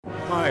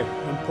Hi,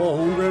 I'm Paul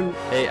Holmgren.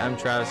 Hey, I'm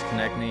Travis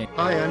Konechny.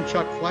 Hi, I'm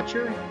Chuck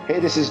Fletcher. Hey,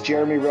 this is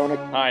Jeremy Roenick.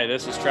 Hi,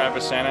 this is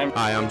Travis Sanheim.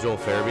 Hi, I'm Joel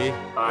Farabee.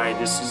 Hi,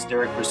 this is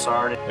Derek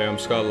Brassard. Hey, I'm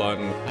Scott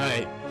Lawton.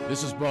 Hi,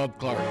 this is Bob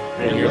Clark.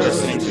 And you're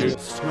listening to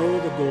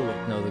Snow the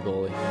Goalie. Snow the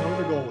Goalie. Snow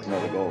the Goalie. Snow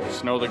the Goalie.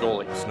 Snow the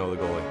Goalie. Snow the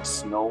Goalie.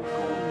 Snow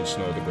Goalie.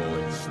 Snow the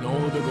Goalie.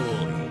 Snow the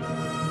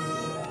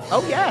Goalie.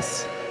 Oh,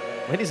 yes.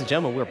 Ladies and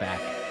gentlemen, we're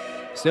back.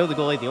 Snow the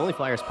Goalie, the Only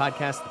Flyers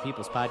podcast, the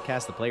People's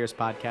podcast, the Players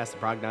podcast, the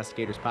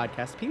Prognosticators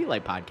podcast, the PB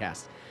Light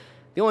podcast,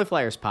 the Only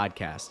Flyers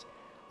podcast.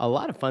 A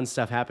lot of fun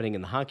stuff happening in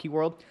the hockey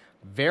world.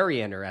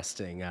 Very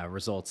interesting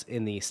results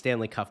in the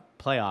Stanley Cup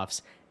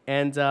playoffs.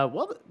 And,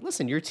 well,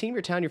 listen, your team,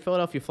 your town, your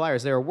Philadelphia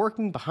Flyers, they are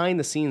working behind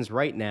the scenes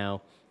right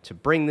now to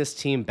bring this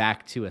team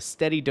back to a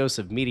steady dose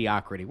of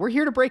mediocrity. We're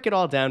here to break it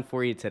all down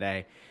for you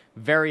today.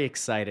 Very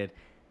excited.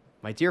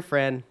 My dear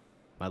friend,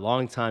 my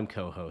longtime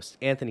co-host,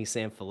 Anthony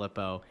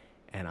Sanfilippo,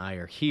 and I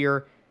are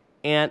here.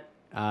 Ant,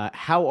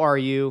 how are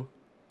you?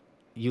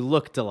 You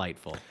look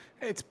delightful.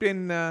 Hey, it's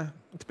been a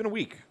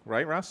week,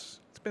 right,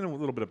 Russ? It's been a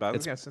little bit about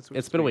it.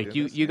 It's been a week.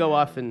 You go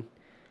off and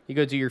you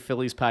go do your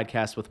Phillies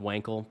podcast with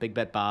Wankel, Big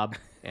Bet Bob,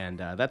 and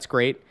that's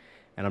great.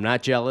 And I'm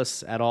not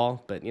jealous at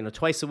all. But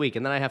twice a week,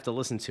 and then I have to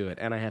listen to it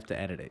and I have to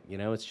edit it.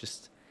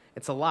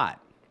 It's a lot.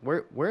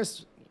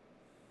 Where's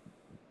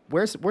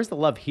the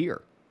love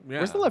here? Yeah.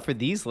 Where's the love for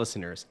these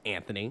listeners,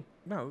 Anthony?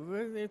 No,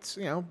 it's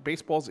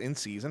baseball's in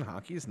season,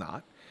 hockey is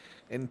not,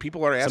 and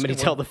people are asking. Somebody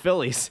tell the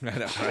Phillies. I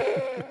know,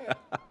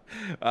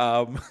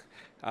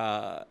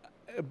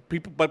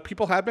 right?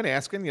 People have been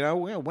asking,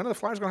 when are the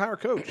Flyers going to hire a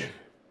coach?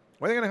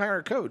 When are they going to hire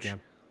a coach? Yeah.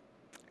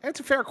 And it's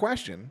a fair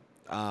question.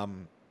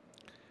 And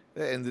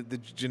the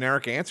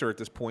generic answer at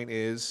this point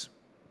is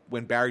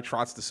when Barry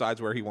Trotz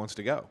decides where he wants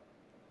to go.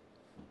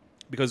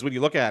 Because when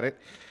you look at it,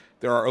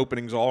 there are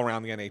openings all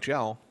around the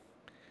NHL,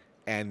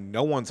 and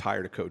no one's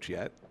hired a coach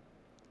yet.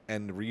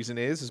 And the reason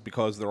is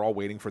because they're all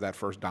waiting for that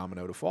first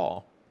domino to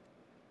fall,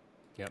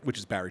 which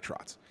is Barry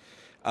Trotz.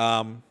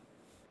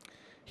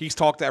 He's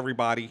talked to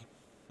everybody.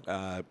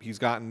 He's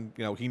gotten,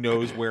 he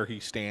knows where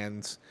he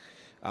stands.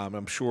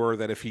 I'm sure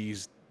that if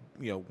he's,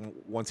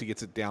 once he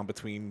gets it down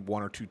between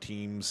one or two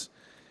teams,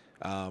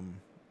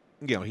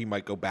 he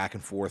might go back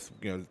and forth,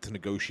 to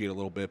negotiate a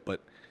little bit.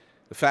 But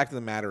the fact of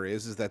the matter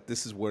is that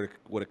this is what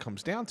it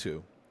comes down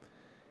to.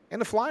 And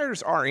the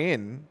Flyers are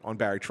in on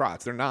Barry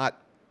Trotz. They're not,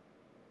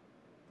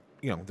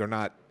 I don't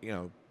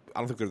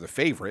think they're the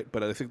favorite,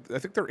 but I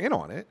think they're in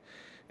on it.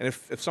 And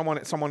if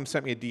someone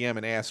sent me a DM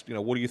and asked,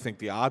 what do you think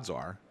the odds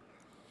are?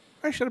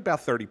 I said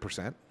about 30%.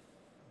 And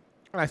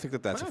I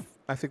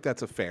think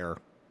that's a fair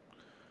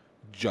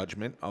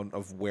judgment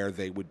of where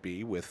they would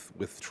be with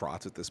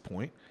Trotz at this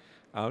point.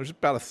 There's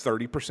about a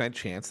 30%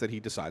 chance that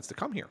he decides to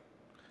come here.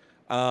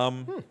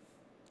 That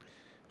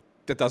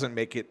doesn't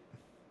make it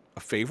a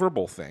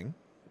favorable thing.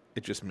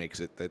 It just makes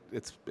it that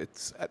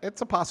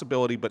it's a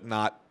possibility, but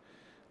not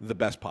the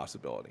best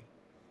possibility.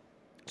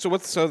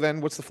 So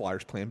then what's the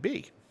Flyers' plan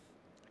B?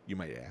 You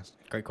might ask.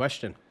 Great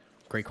question.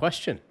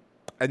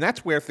 And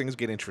that's where things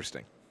get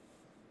interesting.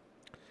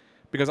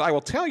 Because I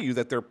will tell you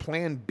that their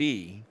plan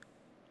B.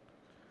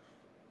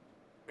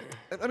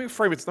 Let me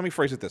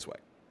phrase it this way.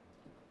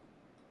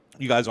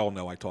 You guys all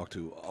know I talk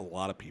to a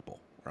lot of people,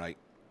 right?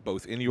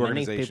 Both in the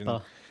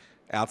organization,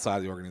 outside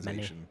of the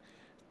organization.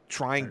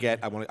 Try and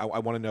I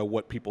want to know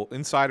what people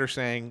inside are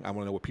saying. I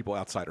want to know what people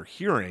outside are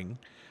hearing,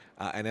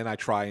 and then I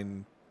try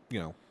and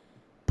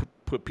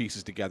put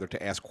pieces together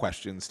to ask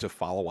questions to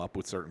follow up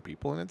with certain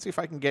people and then see if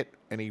I can get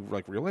any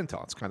real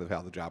intel. It's kind of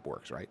how the job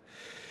works, right?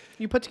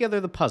 You put together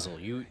the puzzle.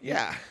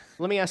 Yeah.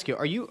 Let me ask you: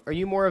 Are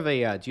you more of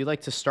a? Do you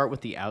like to start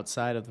with the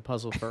outside of the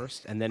puzzle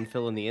first and then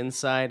fill in the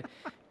inside?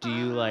 Do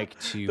you like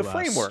to the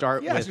framework?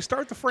 Start yes, with, you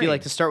start the frame. Do you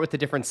like to start with the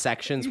different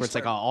sections where it's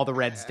like, all the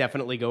reds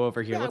definitely go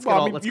over here? Yeah, Let's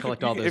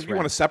collect all those If you reds.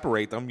 want to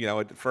separate them,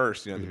 at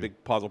first, the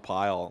big puzzle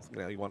pile,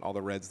 you want all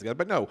the reds together.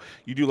 But no,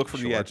 you do look for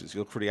the edges.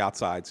 You look for the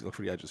outsides. You look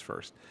for the edges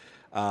first.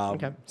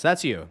 Okay, so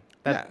that's you.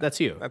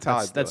 That's you.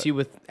 That's you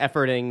with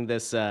efforting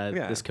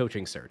this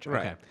coaching search.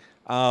 Right.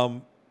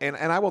 Okay. And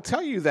I will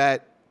tell you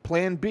that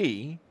Plan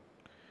B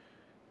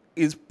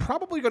is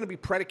probably going to be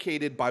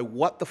predicated by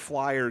what the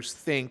Flyers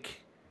think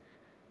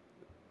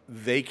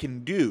they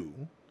can do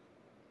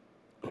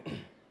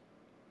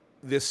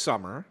this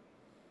summer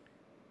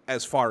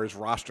as far as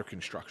roster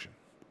construction.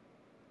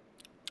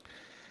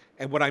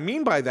 And what I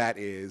mean by that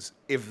is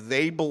if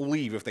they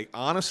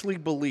honestly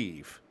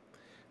believe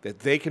that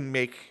they can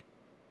make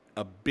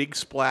a big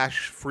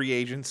splash free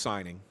agent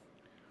signing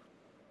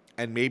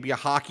and maybe a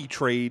hockey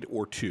trade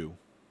or two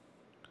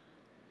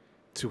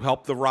to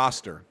help the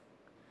roster,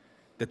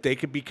 that they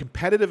could be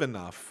competitive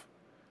enough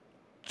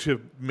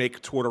to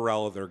make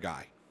Tortorella their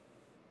guy.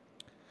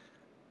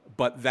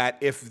 But that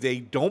if they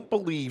don't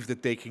believe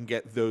that they can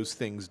get those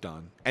things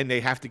done, and they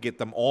have to get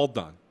them all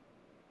done,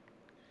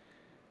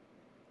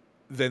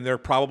 then they're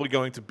probably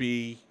going to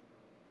be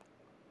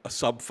a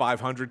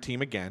sub-500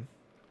 team again.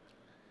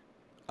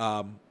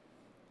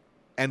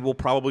 And we'll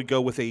probably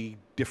go with a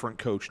different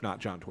coach, not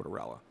John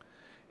Tortorella.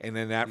 And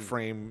in that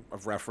frame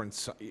of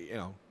reference,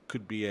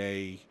 could be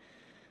a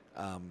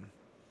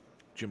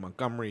Jim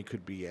Montgomery,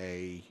 could be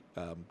a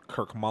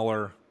Kirk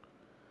Muller,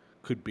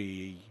 could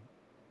be,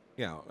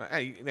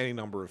 any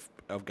number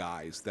of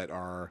guys that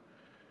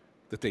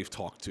they've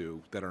talked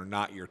to that are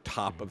not your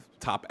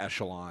top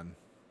echelon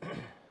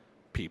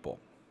people.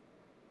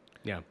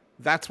 Yeah.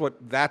 That's when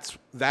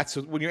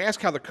you ask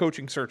how the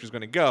coaching search is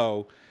going to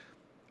go.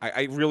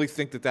 I really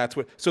think that's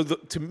what. So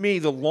to me,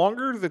 the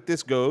longer that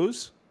this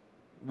goes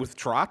with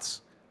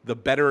Trotz, the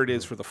better it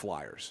is for the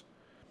Flyers.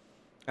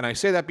 And I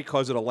say that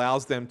because it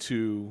allows them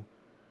to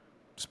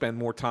spend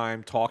more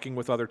time talking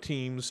with other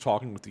teams,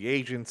 talking with the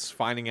agents,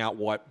 finding out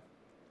what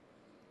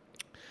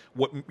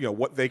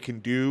they can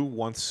do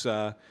once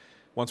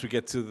we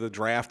get to the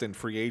draft and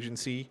free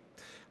agency.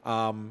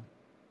 And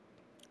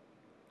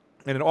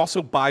it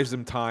also buys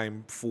them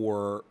time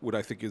for what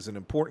I think is an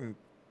important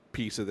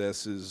piece of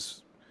this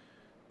is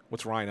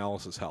what's Ryan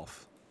Ellis's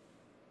health.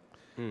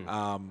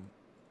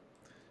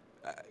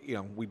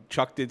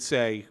 Chuck did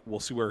say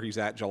we'll see where he's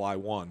at July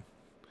 1.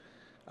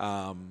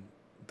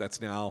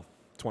 That's now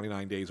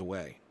 29 days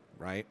away,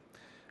 right?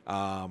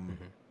 And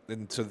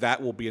so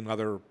that will be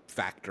another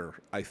factor,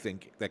 I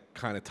think, that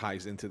kind of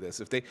ties into this.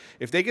 If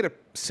they get a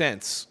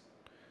sense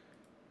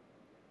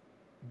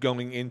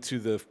going into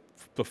the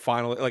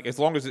final, like as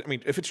long as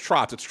if it's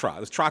Trotz, it's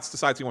Trotz. If Trotz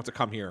decides he wants to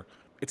come here,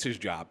 it's his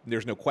job.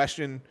 There's no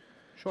question.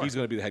 Sure. He's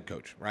going to be the head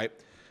coach, right?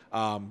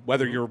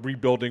 Whether you're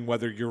rebuilding,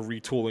 whether you're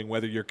retooling,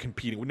 whether you're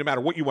competing, no matter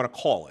what you want to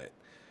call it,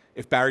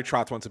 if Barry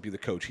Trotz wants to be the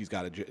coach,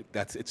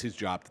 it's his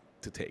job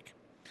to take.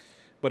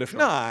 But if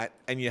not,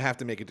 and you have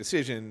to make a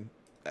decision,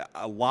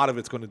 a lot of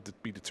it's going to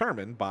be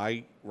determined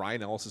by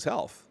Ryan Ellis's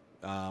health.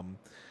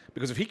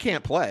 Because if he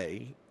can't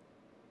play,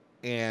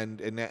 and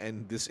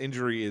this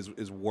injury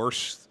is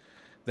worse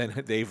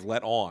than they've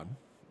let on.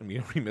 I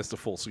mean, he missed a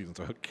full season,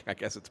 so I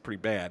guess it's pretty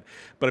bad.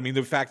 But I mean,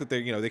 the fact that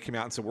they came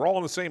out and said we're all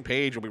on the same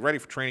page, we'll be ready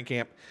for training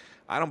camp.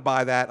 I don't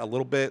buy that a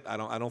little bit. I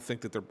don't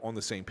think that they're on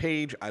the same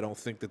page. I don't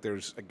think that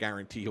there's a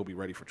guarantee he'll be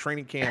ready for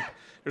training camp.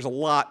 There's a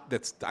lot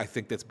that's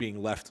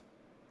being left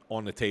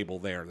on the table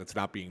there that's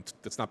not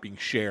being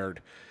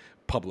shared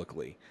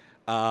publicly.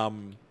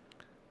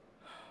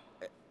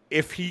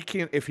 If he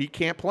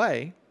can't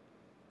play,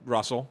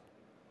 Russell,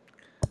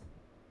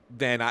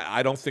 then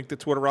I don't think that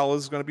Tortorella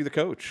is going to be the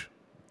coach.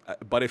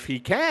 But if he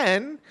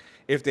can,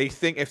 if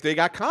they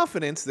got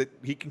confidence that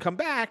he can come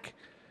back,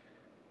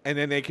 and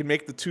then they can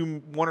make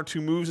one or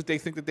two moves that they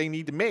think that they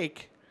need to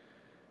make,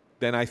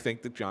 then I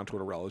think that John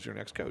Tortorella is your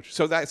next coach.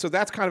 So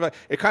that's kind of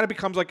it kind of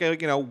becomes like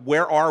a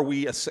where are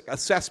we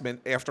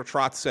assessment after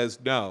Trotz says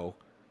no,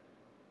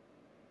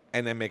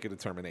 and then make a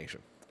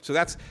determination. So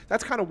that's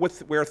kind of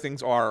where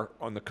things are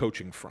on the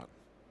coaching front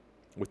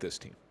with this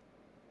team.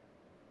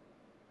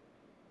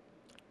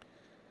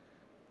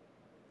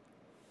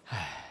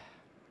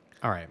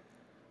 All right.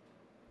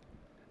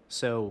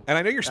 So, and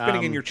I know you're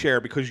spinning in your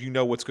chair because you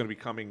know what's going to be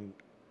coming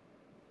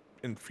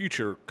in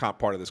future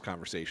part of this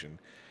conversation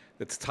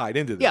that's tied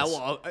into this. Yeah.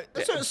 Well,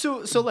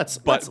 so let's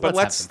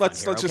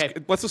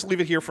just leave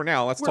it here for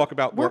now. Let's talk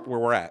about where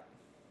we're at.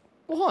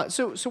 Well, hold on.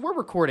 So we're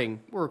recording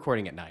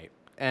at night,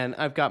 and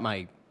I've got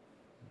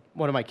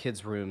one of my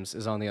kids' rooms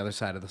is on the other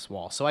side of this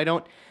wall. So I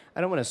don't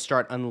want to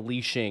start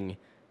unleashing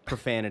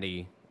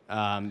profanity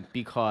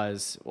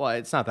because, well,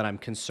 it's not that I'm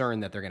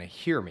concerned that they're going to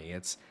hear me.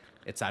 It's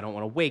I don't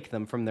want to wake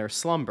them from their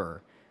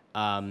slumber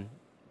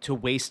to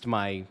waste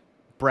my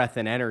breath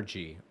and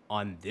energy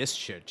on this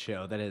shit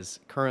show that is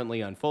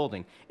currently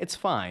unfolding. It's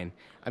fine.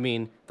 I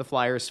mean, the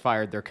Flyers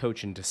fired their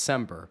coach in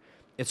December.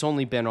 It's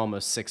only been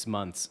almost 6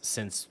 months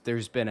since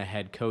there's been a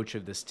head coach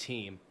of this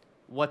team.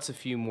 What's a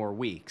few more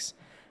weeks?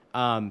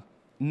 None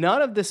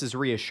of this is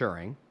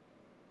reassuring.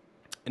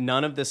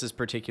 None of this is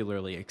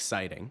particularly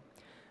exciting.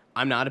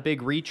 I'm not a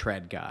big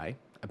retread guy.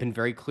 I've been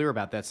very clear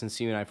about that since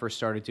you and I first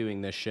started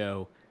doing this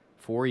show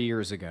 4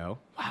 years ago.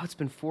 Wow, it's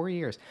been 4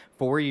 years.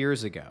 4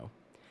 years ago.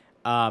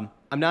 I'm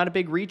not a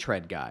big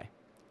retread guy.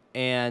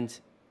 And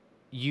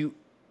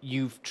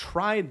you've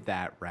tried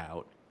that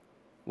route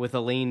with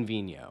Alain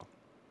Vigneault.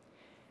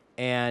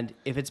 And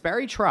if it's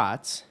Barry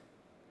Trotz,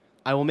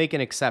 I will make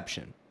an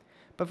exception.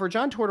 But for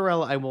John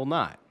Tortorella, I will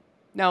not.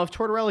 Now, if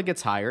Tortorella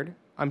gets hired,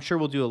 I'm sure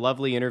we'll do a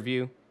lovely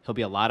interview. He'll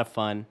be a lot of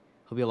fun.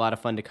 He'll be a lot of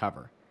fun to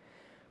cover.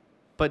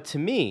 But to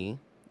me,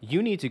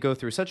 you need to go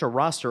through such a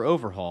roster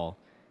overhaul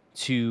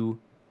to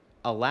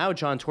allow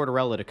John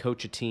Tortorella to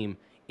coach a team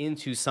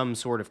into some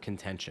sort of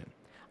contention.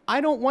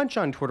 I don't want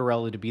John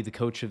Tortorella to be the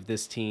coach of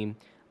this team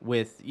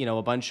with,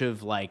 a bunch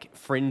of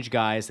fringe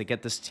guys that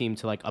get this team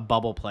to a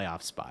bubble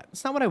playoff spot.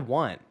 That's not what I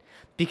want,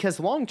 because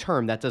long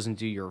term that doesn't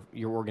do your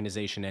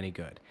organization any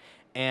good.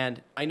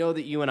 And I know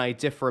that you and I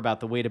differ about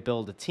the way to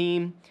build a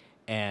team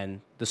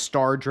and the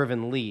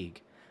star-driven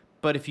league.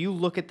 But if you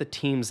look at the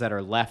teams that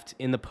are left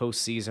in the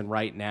postseason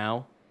right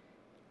now,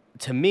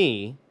 to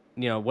me,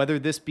 whether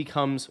this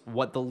becomes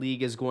what the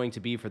league is going to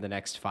be for the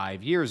next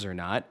 5 years or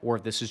not, or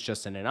if this is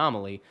just an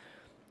anomaly,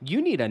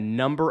 you need a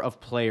number of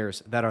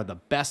players that are the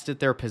best at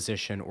their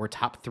position or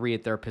top three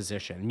at their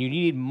position. And you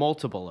need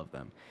multiple of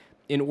them.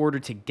 in order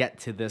to get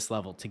to this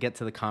level, to get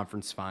to the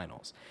conference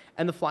finals.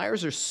 And the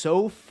Flyers are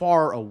so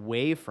far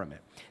away from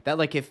it that,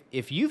 like,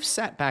 if you've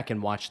sat back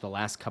and watched the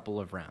last couple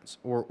of rounds,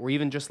 or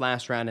even just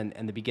last round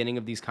and the beginning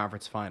of these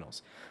conference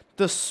finals,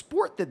 the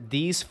sport that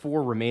these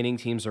 4 remaining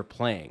teams are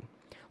playing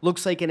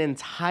looks like an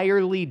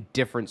entirely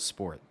different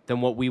sport than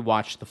what we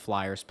watched the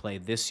Flyers play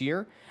this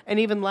year and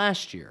even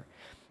last year.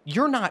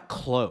 You're not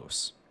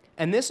close.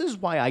 And this is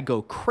why I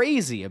go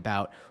crazy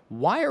about,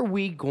 why are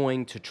we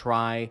going to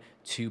try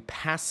to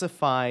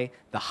pacify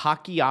the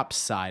hockey ops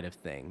side of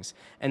things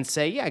and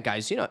say, yeah,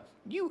 guys,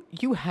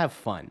 you have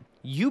fun.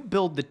 You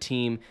build the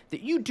team,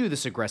 that you do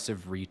this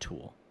aggressive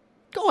retool.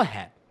 Go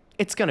ahead.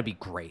 It's going to be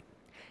great.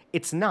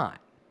 It's not.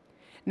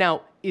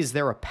 Now, is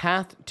there a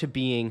path to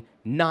being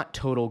not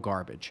total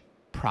garbage?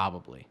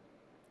 Probably.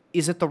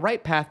 Is it the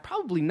right path?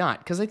 Probably not,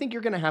 because I think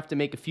you're going to have to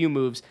make a few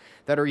moves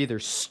that are either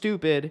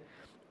stupid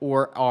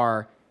or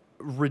are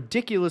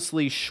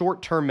ridiculously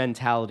short-term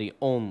mentality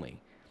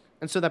only.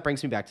 And so that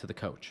brings me back to the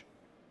coach.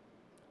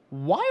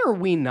 Why are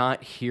we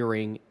not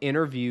hearing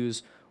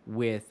interviews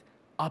with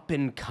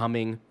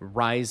up-and-coming,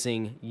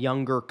 rising,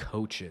 younger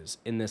coaches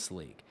in this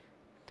league?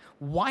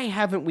 Why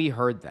haven't we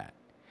heard that?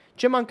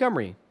 Jim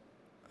Montgomery,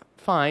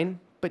 fine,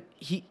 but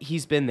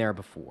he's been there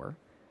before.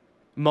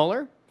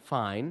 Mueller,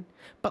 fine,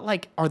 but,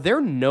 like, are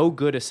there no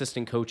good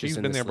assistant coaches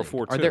in this league? He's been there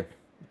before, too.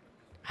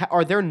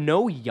 Are there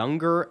no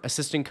younger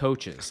assistant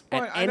coaches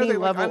at any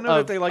level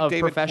of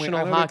professional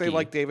hockey? I know that they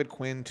like David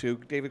Quinn, too.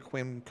 David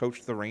Quinn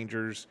coached the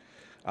Rangers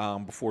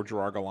before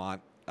Gerard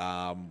Gallant.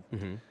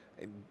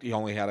 He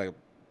only had a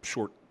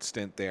short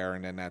stint there,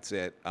 and then that's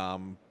it.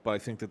 But I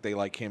think that they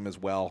like him as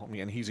well. I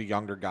mean, he's a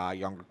younger guy,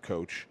 younger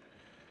coach.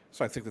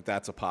 So I think that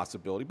that's a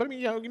possibility. But I mean,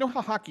 you know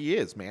how hockey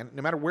is, man.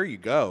 No matter where you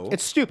go,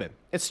 it's stupid.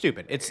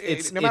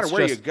 It's no matter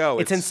where you go,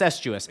 it's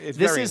incestuous. It's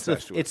very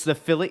incestuous.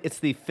 It's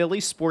the Philly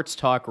sports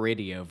talk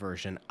radio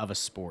version of a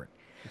sport.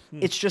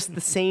 It's just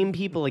the same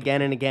people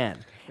again and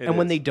again. And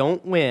when they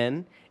don't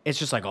win, it's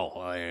just like,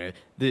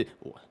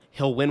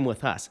 he'll win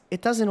with us.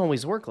 It doesn't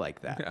always work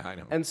like that. Yeah, I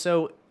know. And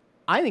so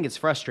I think it's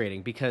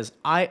frustrating because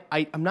I'm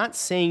not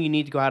saying you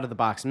need to go out of the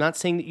box. I'm not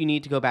saying that you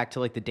need to go back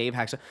to, like, the Dave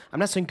Hacksaw. I'm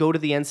not saying go to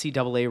the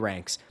NCAA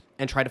ranks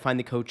and try to find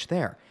the coach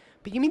there.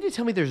 But you mean to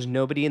tell me there's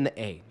nobody in the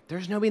A?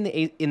 There's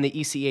nobody in the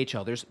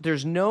ECHL.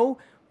 There's no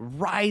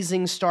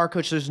rising star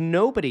coach. There's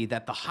nobody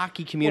that the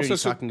hockey community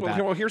is talking about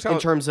in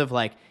terms of,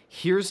 like,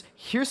 here's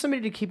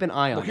somebody to keep an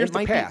eye on. Here's it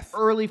might the path. be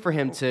early for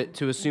him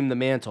to assume the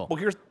mantle. Well,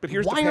 here's the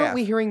path. Why aren't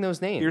we hearing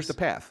those names? Here's the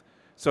path.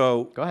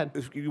 So go ahead.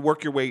 If you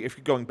work your way, if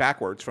you're going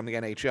backwards from the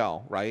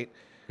NHL, right?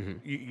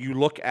 You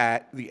look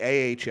at the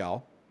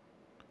AHL,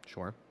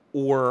 sure,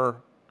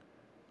 or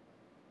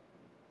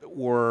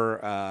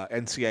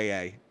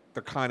NCAA.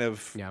 They're kind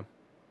of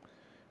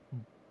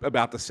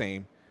about the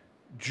same.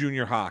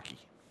 Junior hockey.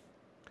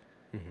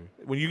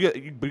 When you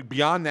get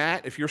beyond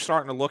that, if you're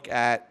starting to look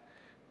at,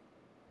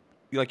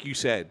 like you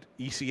said,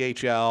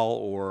 ECHL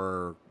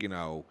or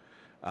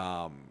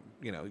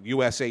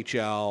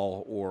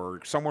USHL or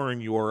somewhere in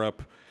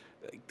Europe,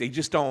 they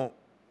just don't.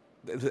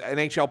 The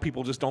NHL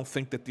people just don't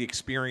think that the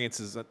experience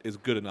is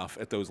good enough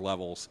at those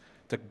levels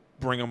to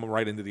bring them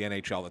right into the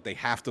NHL. That they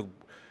have to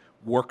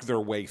work their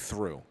way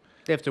through.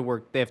 They have to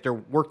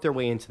work their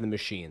way into the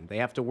machine. They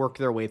have to work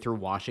their way through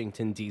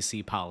Washington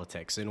D.C.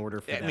 politics in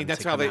order for them. I mean,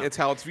 that's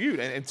how it's viewed,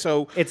 and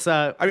so it's.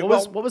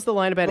 What was the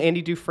line about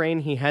Andy Dufresne?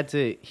 He had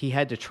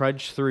to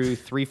trudge through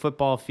 3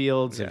 football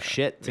fields of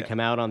shit to come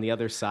out on the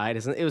other side.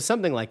 It was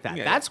something like that.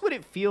 That's what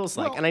it feels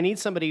like. And I need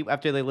somebody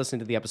after they listen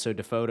to the episode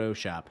to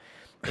Photoshop,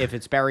 if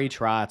it's Barry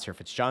Trotz or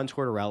if it's John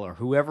Tortorella or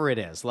whoever it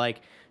is,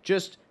 like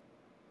just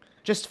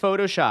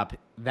Photoshop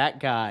that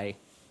guy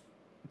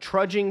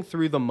trudging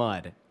through the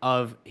mud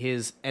of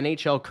his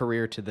NHL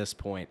career to this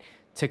point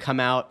to come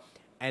out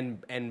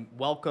and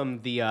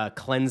welcome the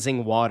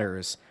cleansing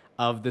waters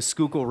of the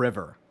Schuylkill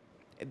River,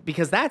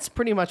 because that's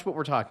pretty much what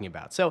we're talking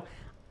about. So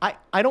I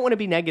don't want to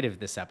be negative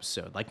this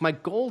episode. Like, my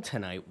goal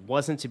tonight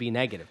wasn't to be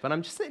negative, but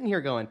I'm just sitting here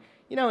going,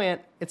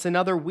 Ant, it's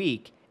another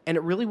week, and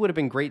it really would have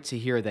been great to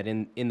hear that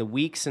in the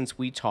week since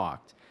we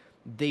talked,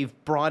 they've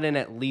brought in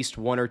at least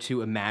 1 or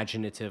 2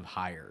 imaginative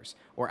hires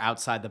or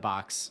outside the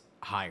box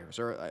hires,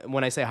 or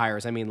when I say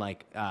hires, I mean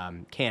like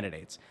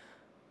candidates.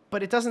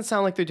 But it doesn't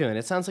sound like they're doing it.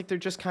 It sounds like they're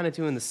just kind of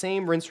doing the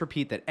same rinse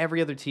repeat that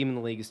every other team in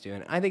the league is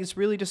doing. I think it's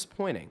really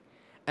disappointing.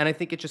 And I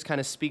think it just kind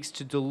of speaks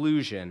to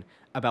delusion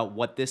about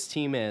what this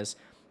team is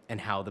and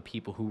how the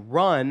people who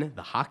run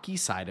the hockey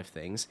side of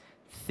things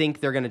think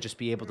they're going to just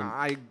be able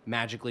to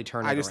magically turn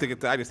it around. I just think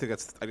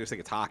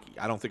it's hockey.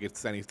 I don't think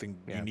it's anything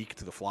unique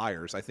to the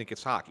Flyers. I think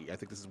it's hockey. I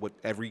think this is what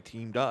every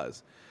team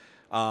does.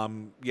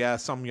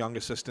 Some young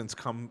assistants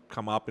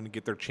come up and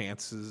get their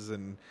chances,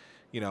 and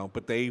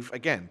but they've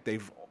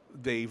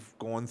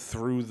gone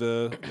through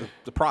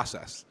the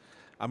process.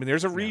 I mean,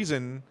 there's a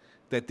reason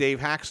that Dave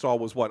Hacksaw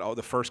was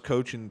the first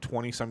coach in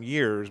 20 some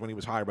years when he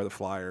was hired by the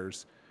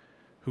Flyers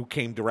who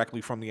came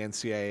directly from the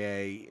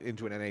NCAA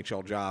into an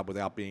NHL job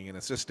without being an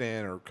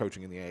assistant or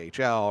coaching in the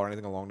AHL or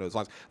anything along those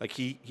lines. Like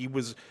he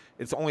was,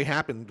 it's only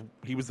happened.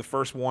 He was the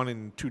first one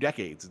in 2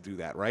 decades to do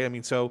that, right? I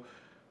mean, so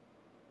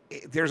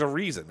there's a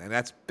reason, and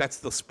that's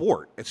the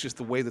sport. It's just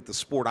the way that the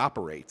sport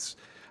operates.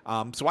 So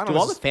I don't Do know.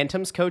 all the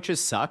Phantoms coaches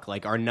suck?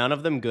 Like, are none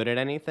of them good at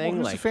anything?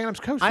 Who's like the Phantoms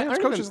coach? I Phantoms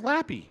don't coach even- is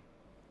Lappy.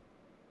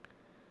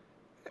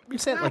 I'm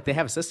saying like they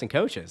have assistant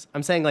coaches.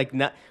 I'm saying like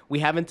we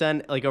haven't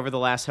done like over the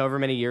last however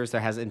many years there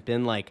hasn't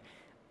been like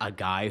a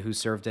guy who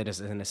served it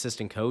as an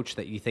assistant coach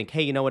that you think,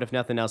 hey, you know what? If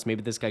nothing else,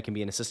 maybe this guy can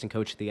be an assistant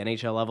coach at the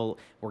NHL level.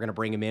 We're going to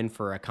bring him in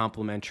for a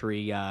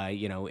complimentary,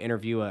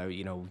 interview.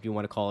 If you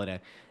want to call it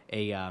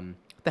a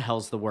what the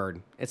hell's the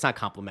word? It's not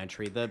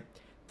complimentary.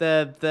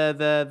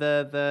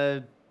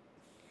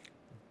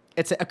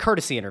 It's a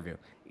courtesy interview.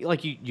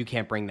 Like you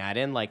can't bring that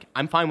in. Like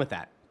I'm fine with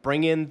that.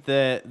 Bring in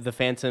the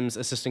Phantoms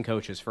assistant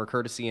coaches for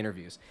courtesy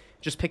interviews.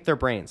 Just pick their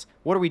brains.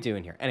 What are we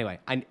doing here? Anyway,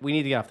 we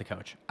need to get off the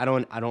coach. I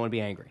don't want to be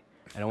angry.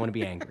 I don't want to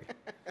be angry.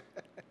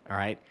 All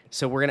right.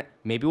 So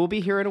maybe we'll be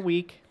here in a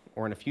week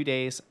or in a few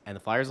days, and the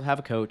Flyers will have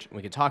a coach, and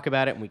we can talk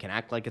about it, and we can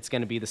act like it's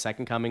going to be the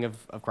second coming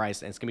of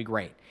Christ, and it's going to be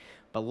great.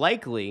 But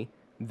likely,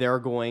 they're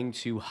going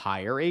to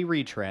hire a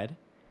retread.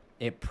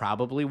 It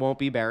probably won't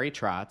be Barry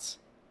Trotz.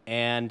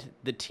 And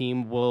the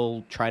team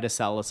will try to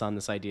sell us on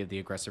this idea of the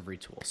aggressive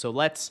retool. So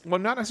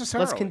not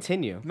necessarily. let's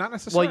continue. Not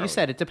necessarily. Well, you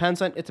said it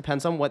depends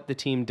on what the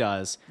team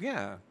does.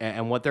 Yeah.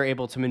 And what they're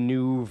able to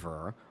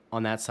maneuver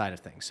on that side of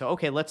things. So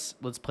okay, let's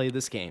play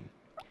this game.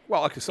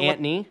 Well, okay. So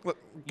Antony, go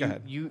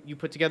ahead. you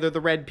put together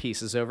the red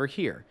pieces over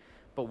here,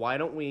 but why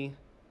don't we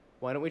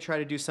try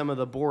to do some of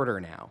the border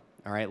now?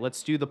 All right,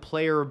 let's do the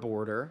player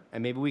border,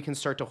 and maybe we can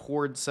start to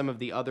hoard some of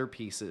the other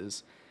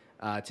pieces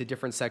to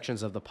different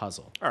sections of the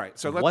puzzle. All right,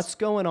 so what's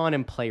going on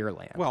in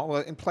Playerland? Well,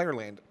 in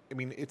Playerland, I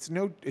mean, it's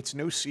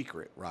no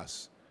secret,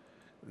 Russ,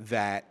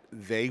 that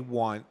they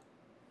want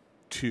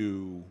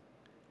to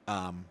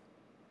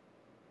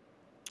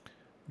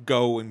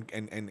go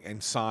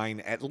and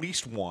sign at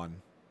least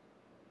one,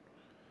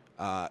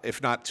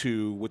 if not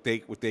two, what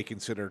they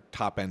consider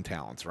top end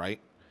talents.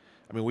 Right?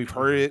 I mean, we've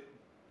heard it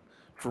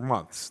for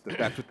months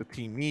that's what the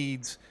team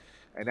needs,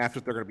 and that's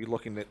what they're going to be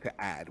looking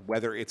to add,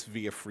 whether it's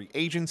via free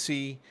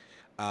agency.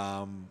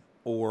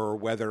 Or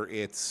whether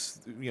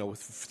it's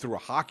through a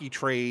hockey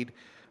trade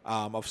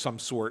of some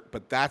sort,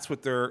 but that's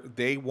what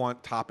they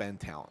want top end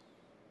talent.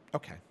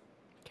 Okay.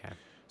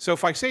 So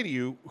if I say to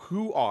you,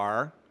 who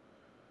are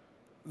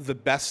the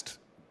best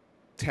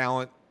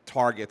talent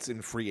targets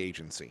in free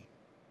agency?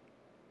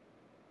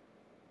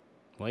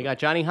 Well, you got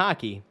Johnny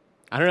Hockey.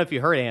 I don't know if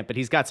you heard Ant, but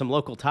he's got some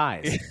local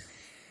ties.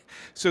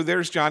 So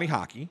there's Johnny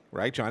Hockey,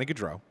 right? Johnny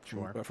Gaudreau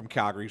Sure. from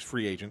Calgary's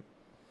free agent.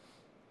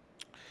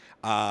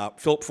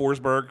 Philip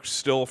Forsberg,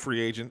 still a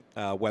free agent,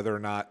 whether or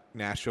not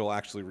Nashville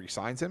actually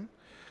re-signs him.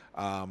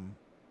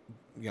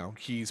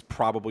 He's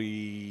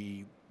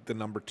probably the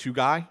number 2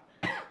 guy,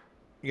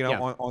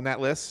 on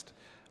that list.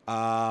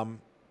 And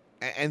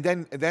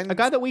then a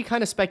guy that we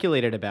kind of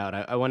speculated about,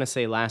 I want to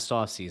say last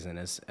offseason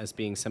as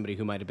being somebody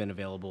who might have been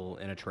available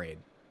in a trade.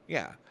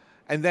 Yeah.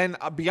 And then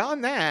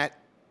beyond that,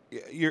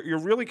 you're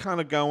really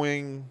kind of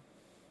going,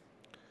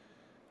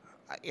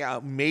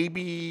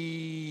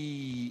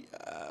 maybe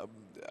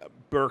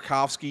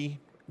Burakovsky,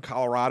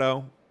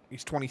 Colorado.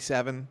 He's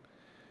 27.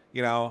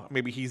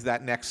 Maybe he's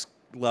that next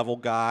level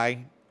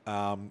guy,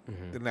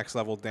 the next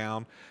level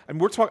down. And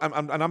we're talking.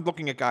 I'm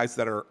looking at guys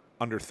that are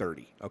under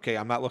 30. Okay,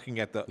 I'm not looking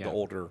at the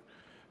older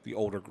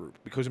group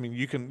because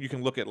you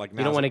can look at like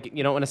you don't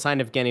want to sign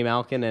Evgeny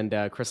Malkin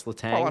and Chris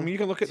Letang. Well, you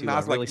can look at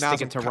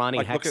stick it to Ronnie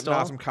look at Hextall.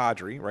 Nazem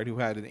Kadri, right, who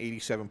had an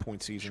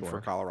 87-point season for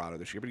Colorado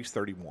this year, but he's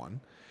 31.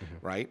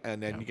 Right,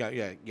 and then you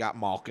got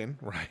Malkin,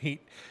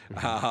 right?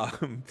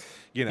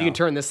 You can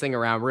turn this thing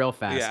around real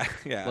fast.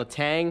 Yeah.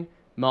 Letang,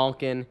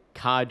 Malkin,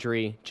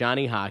 Kadri,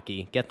 Johnny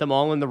Hockey, get them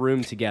all in the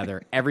room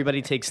together.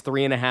 Everybody takes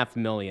 $3.5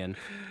 million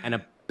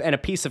and a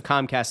piece of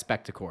Comcast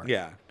Spectacor.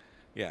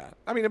 Yeah.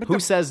 I mean, who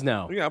says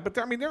no? Yeah, but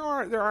there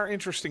are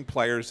interesting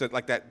players that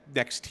like that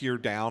next tier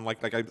down.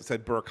 Like I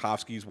said,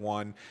 Burakovsky's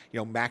one.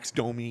 Max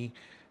Domi.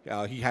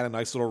 He had a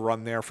nice little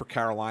run there for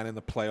Carolina in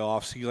the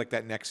playoffs. He's like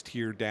that next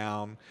tier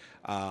down.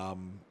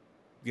 And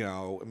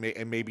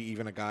maybe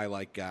even a guy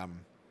like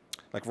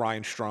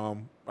Ryan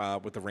Strome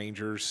with the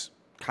Rangers,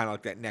 kind of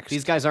like that next.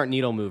 These guys aren't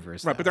needle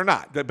movers, right? But they're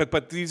not.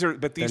 But these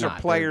are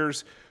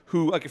players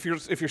who, like, if you're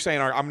saying,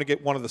 all right, I'm going to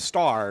get one of the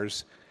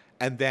stars,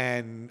 and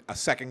then a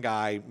second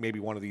guy, maybe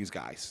one of these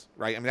guys,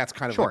 right? I mean, that's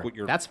kind of like what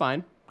you're. That's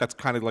fine. That's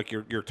kind of like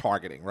you're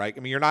targeting, right? I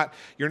mean, you're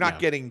not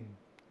getting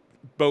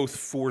both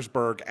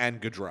Forsberg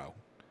and Gaudreau,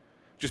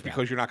 just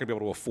because you're not going to be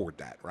able to afford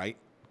that, right?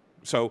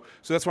 So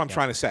that's what I'm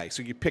trying to say.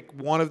 So you pick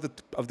one of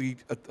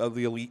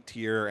the elite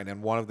tier and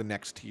then one of the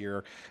next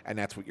tier, and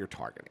that's what you're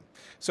targeting.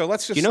 So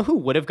let's just. You know who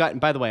would have gotten?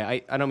 By the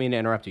way, I don't mean to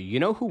interrupt you.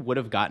 You know who would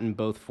have gotten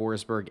both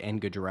Forsberg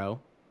and Gaudreau?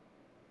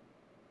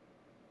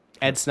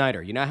 Ed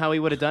Snyder. You know how he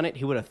would have done it?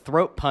 He would have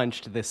throat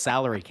punched the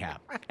salary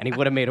cap, and he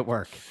would have made it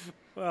work.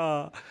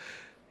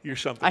 You're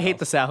something. I hate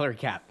the salary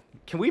cap.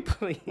 Can we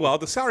please? Well,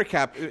 the salary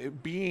cap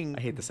being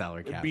I hate the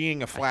salary cap.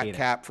 being a I flat hate it.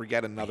 cap for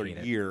yet another hate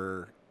it.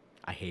 year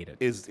I hate it.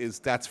 is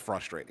that's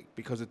frustrating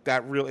because it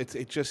cripples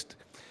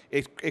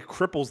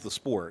the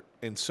sport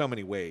in so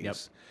many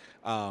ways.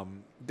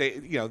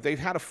 They've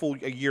had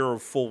a year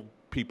of full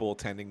people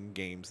attending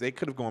games. They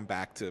could have gone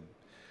back to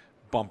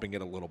bumping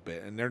it a little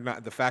bit, and they're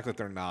not. The fact that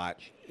they're not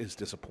is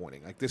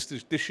disappointing. Like this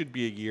should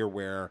be a year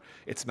where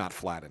it's not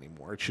flat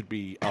anymore. It should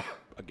be up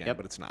again,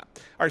 but it's not.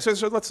 All right, so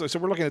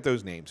we're looking at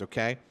those names,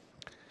 okay?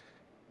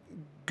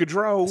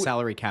 Gaudreau.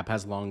 Salary cap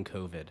has long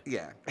COVID.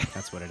 Yeah,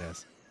 That's what it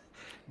is.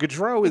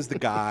 Gaudreau is the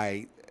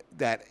guy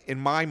that, in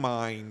my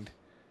mind,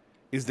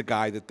 is the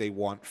guy that they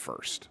want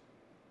first.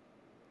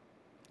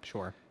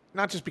 Sure.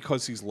 Not just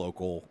because he's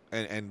local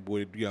and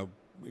would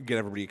get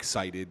everybody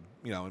excited,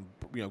 and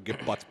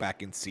get butts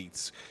back in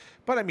seats.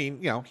 But I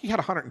mean, he had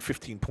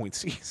 115-point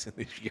season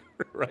this year,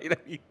 right?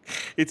 I mean,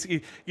 it's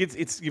you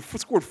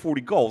scored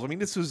 40 goals. I mean,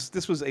 this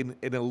was an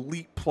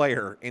elite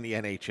player in the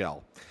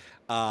NHL.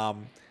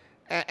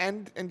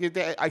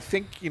 I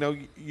think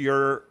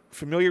you're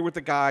familiar with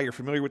the guy, you're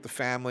familiar with the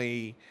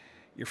family,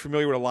 you're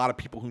familiar with a lot of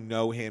people who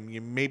know him. You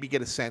maybe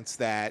get a sense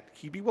that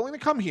he'd be willing to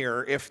come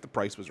here if the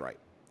price was right.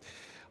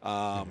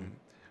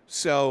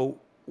 So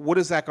what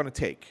is that going to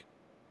take?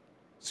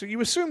 So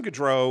you assume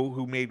Gaudreau,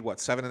 who made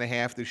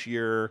 7.5 this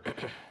year,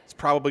 is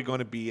probably going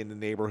to be in the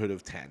neighborhood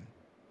of 10,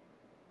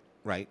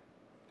 right?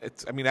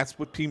 That's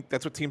what teams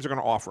are going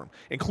to offer him,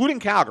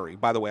 including Calgary.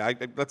 By the way,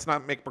 let's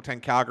not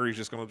pretend Calgary's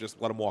just going to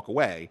just let him walk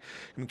away.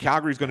 I mean,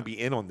 Calgary's going to be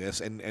in on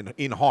this and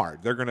in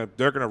hard. They're going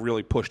to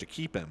really push to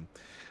keep him,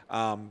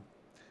 and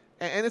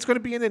it's going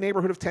to be in the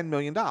neighborhood of $10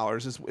 million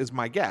is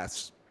my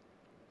guess.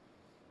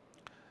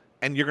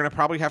 And you're going to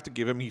probably have to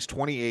give him. He's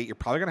 28. You're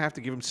probably going to have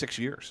to give him 6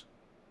 years.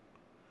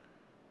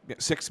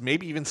 6,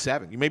 maybe even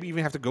 7. You maybe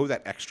even have to go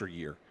that extra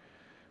year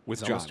with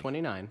He's Johnny. almost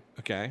 29.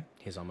 Okay.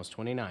 He's almost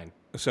 29.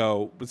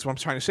 So that's what I'm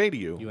trying to say to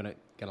you. You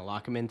gonna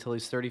lock him in until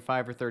he's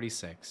 35 or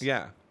 36?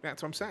 Yeah,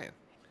 that's what I'm saying.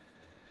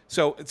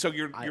 So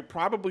you're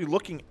probably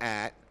looking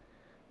at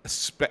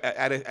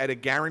a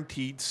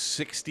guaranteed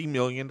 $60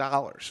 million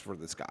for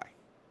this guy.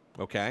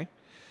 Okay.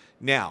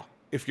 Now,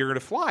 if you're the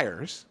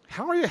Flyers,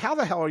 how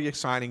the hell are you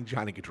signing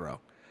Johnny Gaudreau?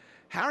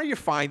 How are you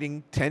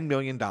finding $10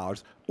 million,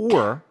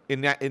 or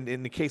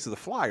in the case of the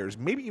Flyers,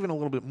 maybe even a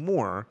little bit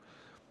more,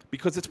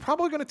 because it's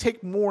probably going to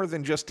take more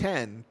than just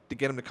 10 to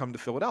get him to come to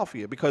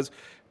Philadelphia. Because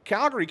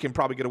Calgary can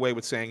probably get away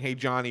with saying, "Hey,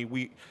 Johnny,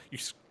 you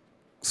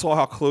saw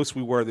how close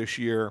we were this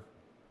year.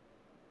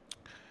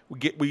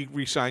 We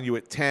re-sign you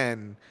at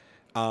 10,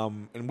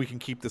 and we can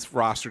keep this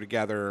roster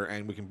together,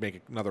 and we can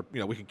make another.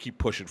 We can keep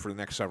pushing for the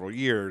next several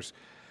years."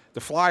 The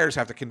Flyers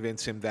have to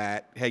convince him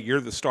that, hey, you're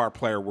the star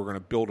player we're going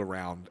to build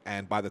around,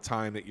 and by the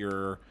time that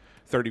you're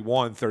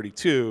 31,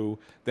 32,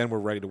 then we're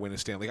ready to win a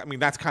Stanley Cup. I mean,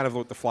 that's kind of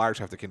what the Flyers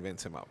have to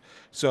convince him of.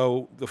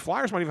 So the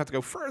Flyers might even have to go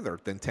further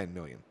than $10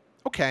 million.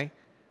 Okay,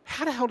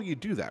 how the hell do you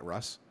do that,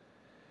 Russ?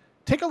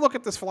 Take a look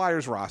at this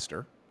Flyers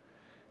roster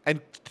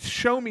and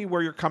show me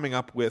where you're coming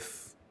up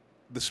with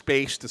the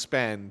space to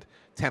spend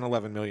 $10,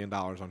 $11 million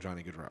on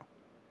Johnny Gaudreau.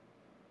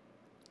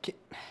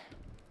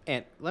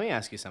 And let me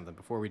ask you something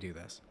before we do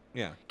this.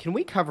 Yeah. Can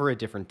we cover a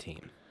different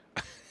team?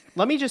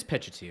 Let me just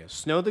pitch it to you.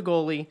 Snow the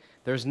goalie.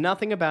 There's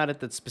nothing about it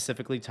that's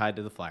specifically tied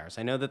to the Flyers.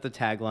 I know that the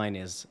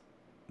tagline is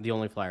the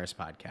Only Flyers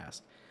podcast.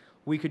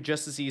 We could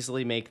just as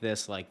easily make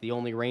this like the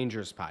Only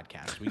Rangers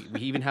podcast. We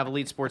even have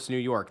Elite Sports New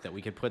York that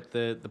we could put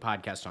the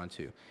podcast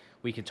onto.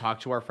 We could talk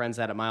to our friends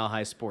out at Mile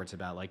High Sports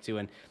about like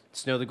doing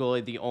Snow the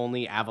Goalie, the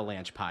Only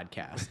Avalanche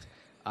podcast.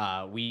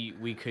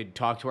 We could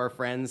talk to our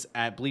friends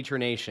at Bleacher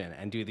Nation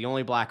and do the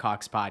Only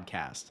Blackhawks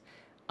podcast.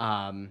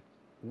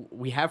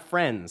 We have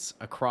friends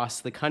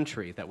across the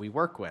country that we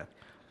work with.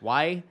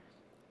 Why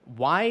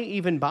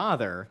even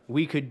bother?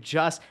 We could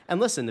just, and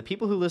listen, the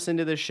people who listen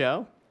to this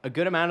show, a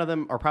good amount of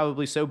them are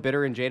probably so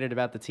bitter and jaded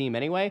about the team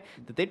anyway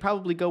that they'd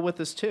probably go with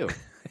us too.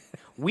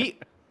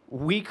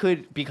 We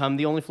could become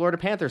the Only Florida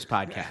Panthers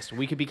podcast.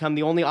 We could become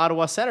the Only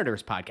Ottawa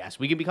Senators podcast.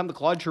 We could become the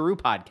Claude Giroux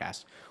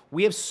podcast.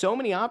 We have so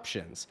many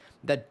options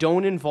that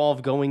don't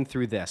involve going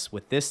through this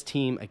with this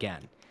team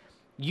again.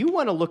 You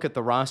want to look at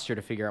the roster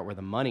to figure out where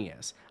the money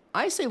is.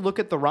 I say look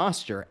at the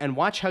roster and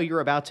watch how you're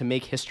about to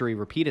make history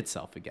repeat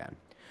itself again.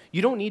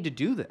 You don't need to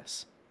do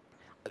this.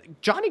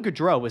 Johnny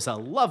Gaudreau is a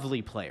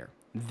lovely player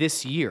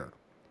this year.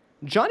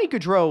 Johnny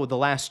Gaudreau the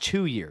last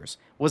 2 years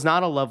was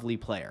not a lovely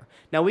player.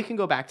 Now, we can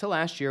go back to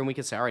last year and we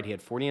can say, all right, he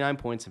had 49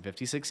 points in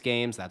 56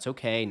 games. That's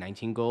okay.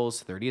 19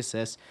 goals, 30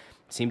 assists.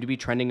 Seemed to be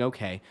trending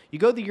okay. You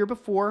go the year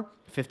before,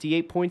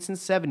 58 points in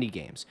 70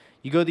 games.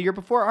 You go the year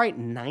before, all right,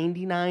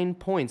 99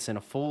 points in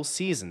a full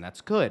season.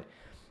 That's good.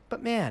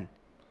 But man,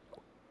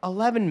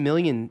 $11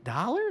 million?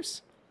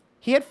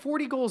 He had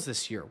 40 goals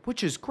this year,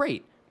 which is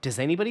great. Does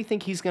anybody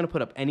think he's going to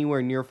put up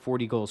anywhere near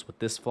 40 goals with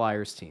this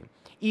Flyers team?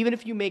 Even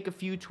if you make a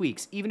few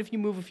tweaks, even if you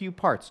move a few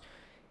parts,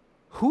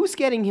 who's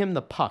getting him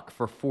the puck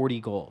for 40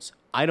 goals?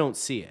 I don't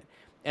see it.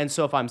 And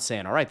so if I'm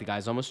saying, all right, the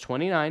guy's almost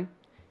 29,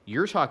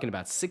 you're talking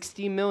about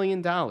 $60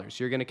 million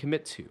you're going to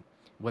commit to.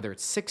 whether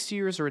it's 6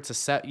 years or it's a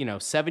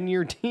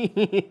 7-year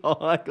deal,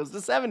 it goes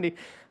to 70.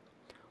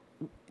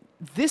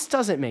 This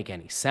doesn't make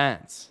any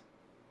sense.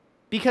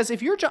 Because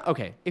if you're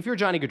Johnny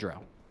Gaudreau,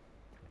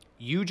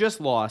 you just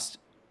lost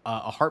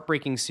a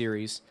heartbreaking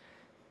series.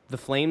 The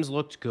Flames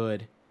looked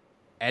good.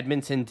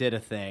 Edmonton did a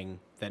thing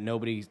that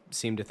nobody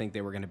seemed to think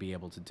they were going to be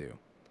able to do.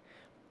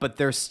 But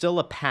there's still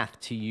a path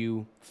to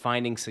you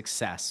finding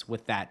success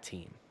with that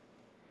team.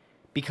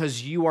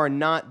 Because you are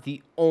not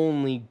the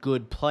only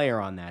good player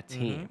on that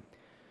team.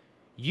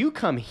 You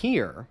come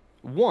here,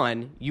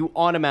 one, you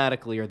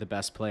automatically are the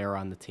best player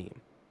on the team.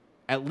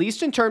 At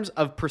least in terms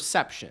of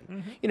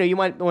perception. You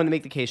might want to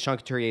make the case Sean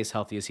Couturier is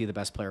healthy. Is he the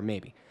best player?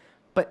 Maybe.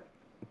 But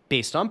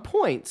based on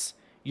points,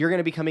 you're going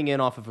to be coming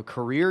in off of a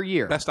career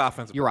year. Best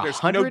offensive player.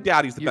 There's no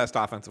doubt he's the best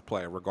offensive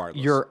player,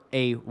 regardless. You're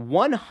a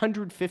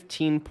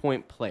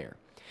 115-point player.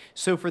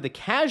 So for the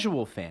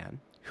casual fan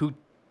who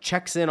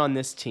checks in on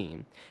this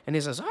team and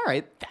he says, all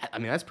right,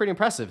 that's pretty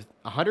impressive.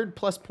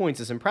 100-plus points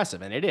is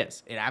impressive, and it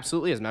is. It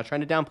absolutely is. I'm not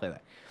trying to downplay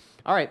that.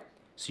 All right,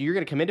 so you're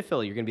going to come into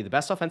Philly. You're going to be the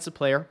best offensive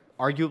player,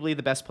 arguably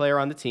the best player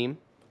on the team,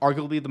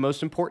 arguably the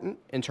most important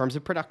in terms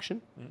of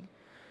production.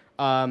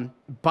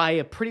 By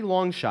a pretty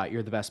long shot,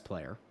 you're the best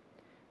player.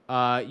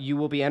 You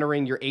will be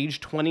entering your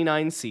age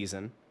 29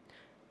 season.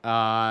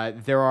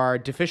 There are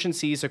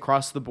deficiencies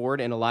across the board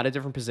in a lot of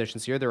different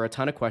positions here. There are a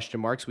ton of question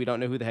marks. We don't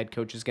know who the head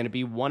coach is going to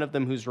be. One of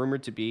them who's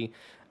rumored to be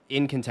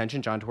in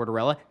contention, John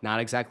Tortorella, not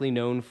exactly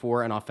known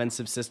for an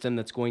offensive system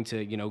that's going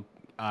to,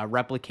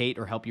 replicate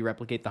or help you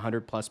replicate the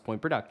 100-plus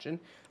point production.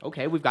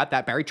 Okay, we've got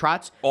that. Barry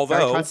Trotz,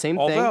 same thing.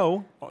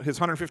 Although his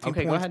 115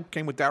 Okay, points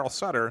came with Daryl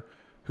Sutter,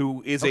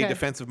 who is a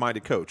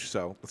defensive-minded coach.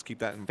 So let's keep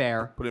that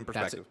put it in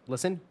perspective.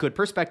 Listen, good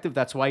perspective.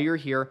 That's why you're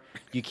here.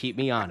 You keep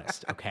me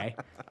honest, okay?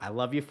 I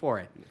love you for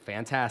it.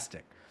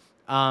 Fantastic.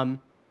 And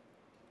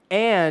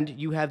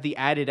you have the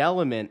added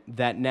element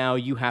that now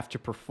you have to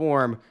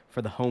perform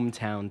for the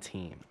hometown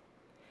team,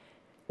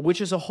 which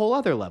is a whole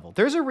other level.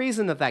 There's a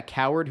reason that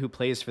coward who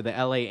plays for the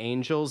LA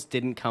Angels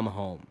didn't come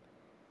home.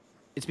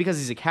 It's because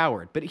he's a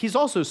coward, but he's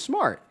also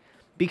smart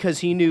because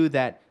he knew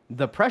that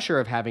the pressure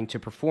of having to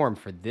perform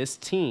for this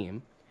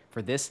team,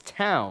 for this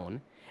town,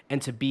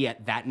 and to be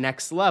at that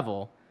next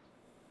level,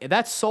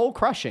 that's soul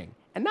crushing.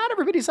 And not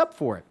everybody's up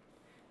for it.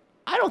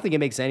 I don't think it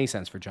makes any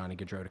sense for Johnny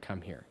Gaudreau to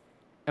come here.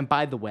 And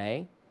by the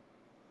way,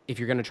 if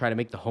you're going to try to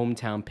make the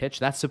hometown pitch,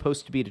 that's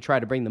supposed to be to try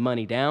to bring the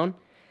money down.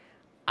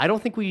 I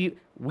don't think we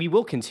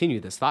will continue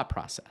this thought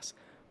process.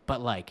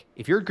 But,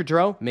 if you're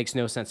Gaudreau, it makes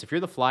no sense. If you're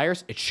the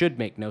Flyers, it should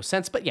make no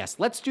sense. But, yes,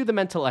 let's do the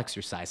mental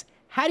exercise.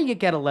 How do you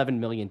get $11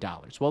 million?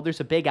 Well, there's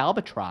a big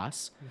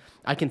albatross.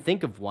 I can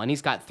think of one.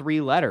 He's got 3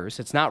 letters.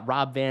 It's not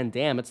Rob Van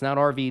Dam. It's not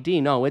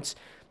RVD. No, it's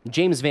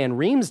James Van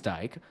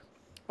Riemsdyk.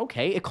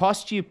 Okay, it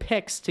cost you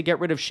picks to get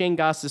rid of Shane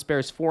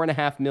Gostisbehere's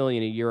 $4.5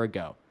 million a year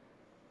ago.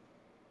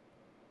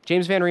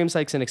 James Van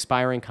Riemsdyk's an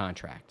expiring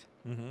contract.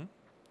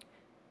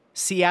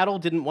 Seattle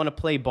didn't want to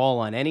play ball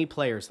on any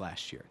players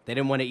last year. They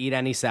didn't want to eat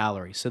any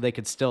salary, so they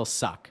could still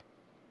suck.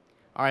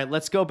 All right,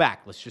 let's go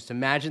back. Let's just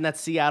imagine that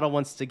Seattle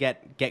wants to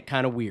get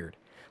kind of weird.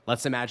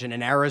 Let's imagine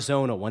an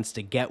Arizona wants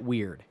to get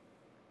weird.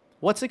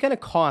 What's it going to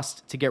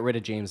cost to get rid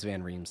of James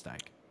Van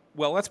Riemsdyk?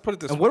 Well, let's put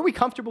it this way. And what are we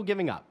comfortable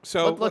giving up?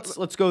 So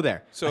let's go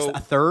there. So a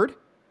third?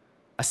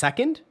 A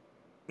second?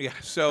 Yeah.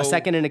 So a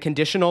second and a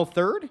conditional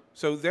third?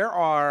 So there's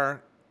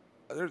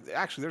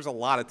a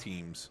lot of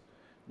teams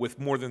with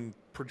more than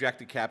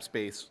projected cap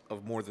space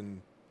of more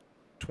than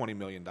 $20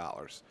 million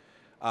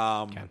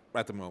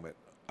at the moment.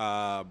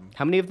 How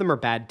many of them are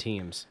bad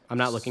teams? I'm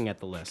not looking at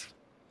the list.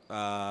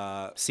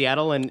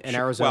 Seattle and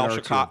Arizona. Well, are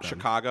two of them.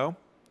 Chicago.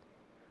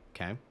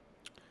 Okay.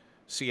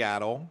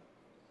 Seattle.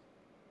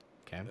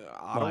 Okay.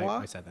 Ottawa. Well,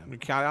 I said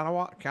that. Count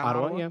Ottawa.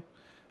 Ottawa.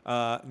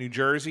 Yeah. New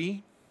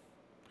Jersey.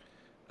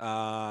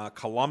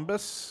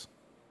 Columbus.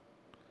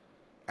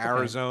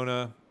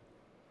 Arizona.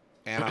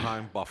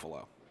 Anaheim.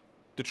 Buffalo.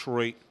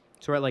 Detroit.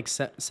 So we're at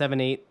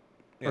 7, 8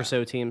 or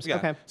so teams. Yeah.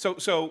 Okay.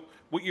 So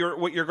what you're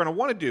going to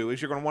want to do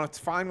is you're going to want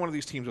to find one of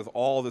these teams with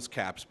all this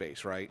cap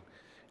space, right?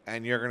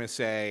 And you're going to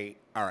say,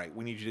 all right,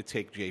 we need you to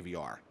take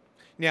JVR.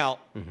 Now,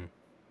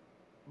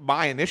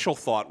 my initial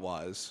thought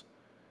was,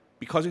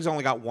 because he's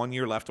only got 1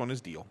 year left on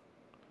his deal,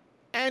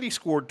 and he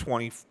scored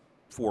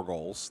 24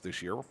 goals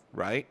this year,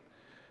 right?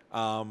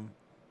 And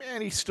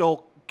he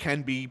still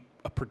can be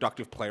a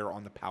productive player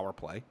on the power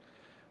play.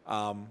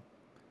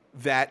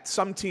 That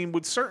some team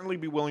would certainly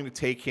be willing to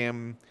take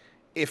him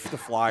if the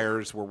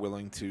Flyers were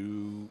willing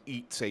to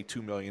eat, say,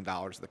 $2 million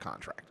of the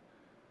contract.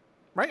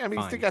 Right? I mean,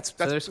 I think that's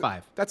so there's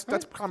 5. That's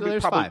right.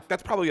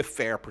 probably a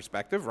fair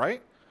perspective,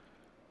 right?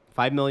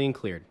 $5 million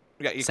cleared.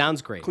 Yeah,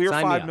 sounds great. Clear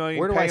sign $5 million,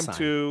 Where do pay I him sign?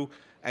 $2,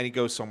 and he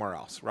goes somewhere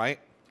else, right?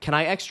 Can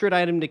I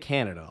extradite him to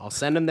Canada? I'll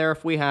send him there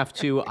if we have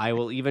to. I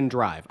will even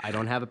drive. I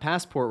don't have a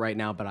passport right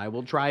now, but I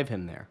will drive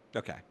him there.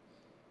 Okay.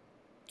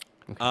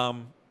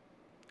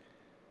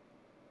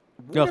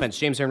 No offense.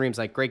 James Van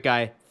Riemsdyk, great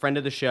guy, friend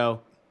of the show,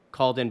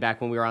 called in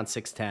back when we were on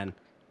 610.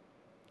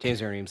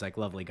 James Van Riemsdyk,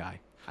 lovely guy.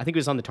 I think he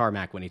was on the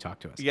tarmac when he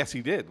talked to us. Yes,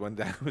 he did. When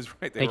that was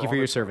right. Thank you for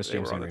your service,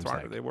 James They were, Henry on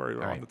the, Imsag. they were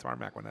All on right. the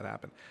tarmac when that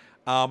happened.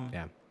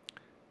 Yeah.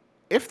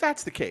 If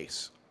that's the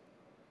case,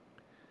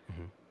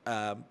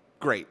 Mm-hmm.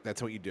 great.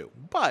 That's what you do.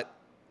 But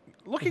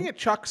looking at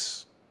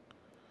Chuck's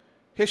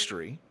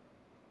history,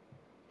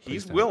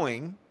 he's don't.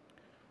 willing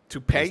to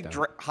pay Please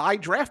don't. high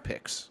draft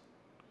picks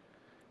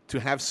to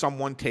have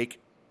someone take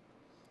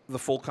the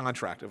full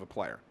contract of a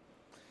player.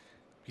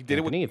 He did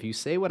Anthony, if you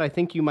say what I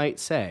think you might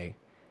say,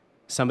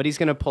 somebody's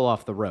going to pull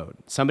off the road.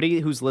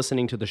 Somebody who's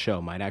listening to the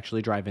show might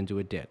actually drive into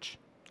a ditch.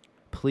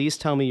 Please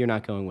tell me you're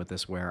not going with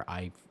this where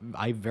I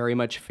very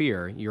much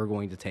fear you're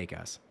going to take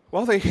us.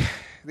 Well,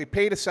 they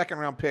paid a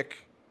second-round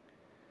pick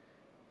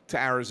to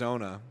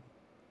Arizona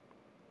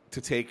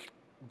to take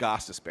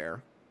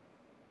Gostisbehere,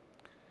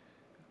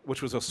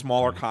 which was a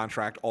smaller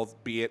contract,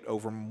 albeit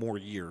over more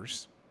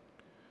years.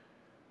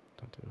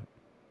 Don't do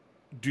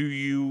it. Do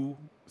you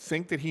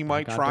think that he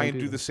might God, try don't and do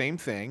do the this. same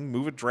thing,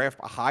 move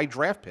a high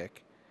draft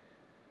pick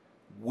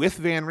with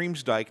Van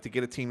Riemsdyk to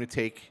get a team to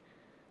take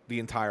the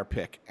entire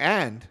pick?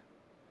 And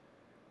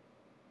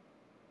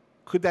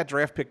could that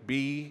draft pick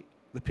be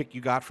the pick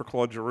you got for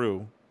Claude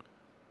Giroux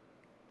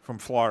from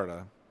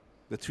Florida,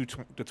 the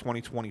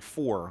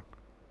 2024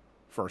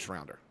 first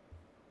rounder?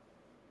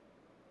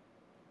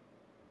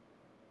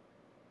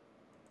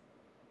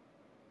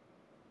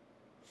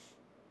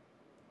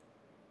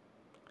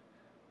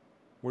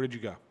 Where did you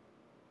go?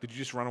 Did you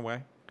just run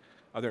away?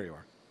 Oh, there you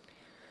are.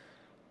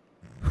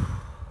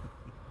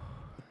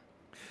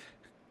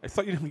 I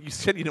thought you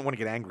said you didn't want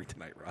to get angry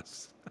tonight,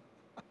 Russ.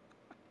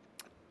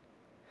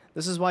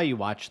 This is why you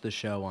watch the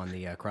show on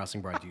the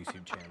Crossing Broad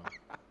YouTube channel.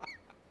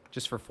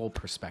 Just for full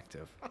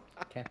perspective.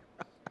 Okay.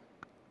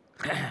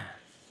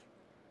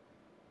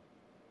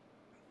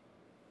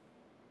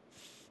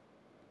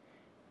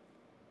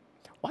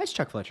 Why is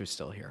Chuck Fletcher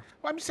still here?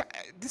 Well, I'm just,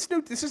 this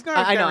is not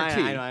a I know.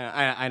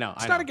 guarantee.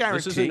 It's not a This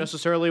guarantee. isn't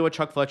necessarily what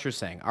Chuck Fletcher's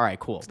saying. All right,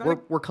 cool.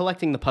 not We're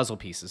collecting the puzzle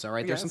pieces. All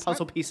right, there's some it's not-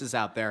 puzzle pieces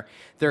out there.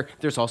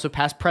 There's also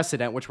past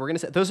precedent, which we're gonna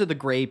say. Those are the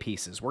gray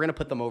pieces. We're gonna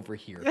put them over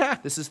here. Yeah.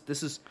 This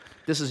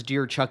is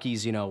Dear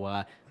Chucky's.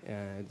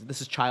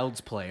 This is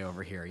child's play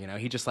over here.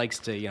 He just likes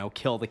to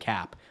kill the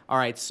cap. All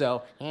right,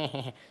 so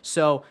all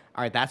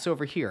right, that's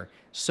over here.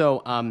 So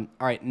all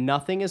right,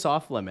 nothing is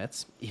off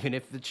limits, even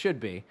if it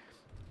should be.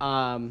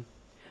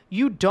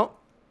 You don't.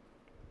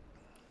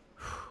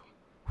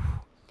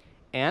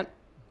 And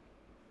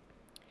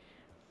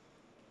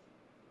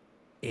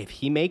if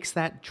he makes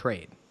that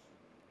trade,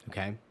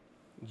 okay,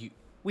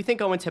 we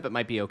think Owen Tippett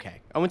might be okay.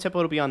 Owen Tippett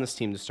will be on this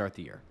team to start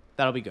the year.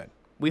 That'll be good.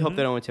 We hope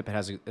that Owen Tippett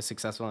has a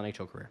successful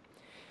NHL career.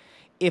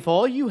 If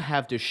all you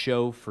have to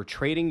show for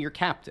trading your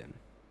captain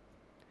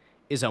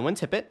is Owen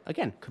Tippett,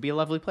 again, could be a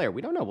lovely player.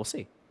 We don't know. We'll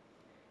see.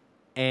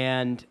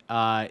 And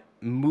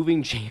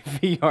moving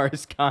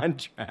JVR's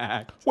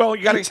contract. Well,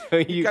 you got So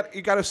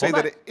to say hold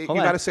that on, hold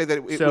on. got to say that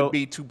it So- would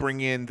be to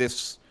bring in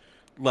this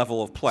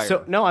level of player.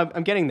 So no,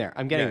 I'm getting there.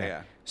 I'm getting Yeah, there.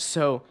 yeah.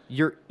 So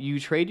you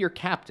trade your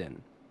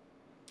captain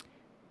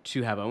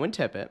to have Owen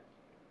Tippett,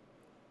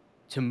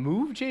 to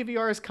move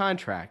JVR's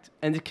contract,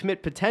 and to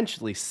commit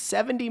potentially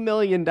 $70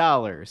 million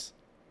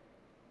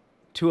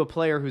to a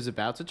player who's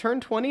about to turn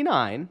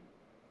 29,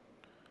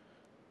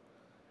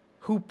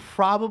 who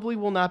probably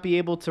will not be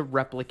able to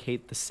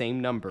replicate the same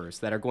numbers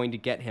that are going to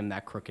get him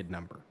that crooked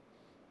number.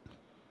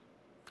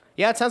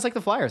 Yeah, it sounds like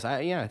the Flyers.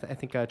 I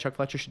think Chuck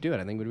Fletcher should do it.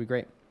 I think it would be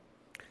great.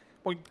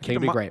 Well,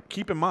 it'd be great.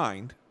 Keep in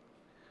mind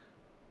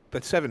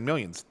that $7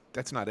 million.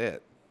 That's not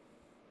it.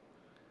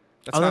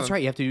 That's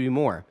right. You have to do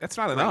more. That's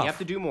not Right, enough. you have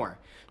to do more.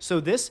 So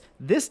this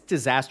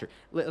disaster.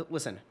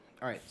 Listen.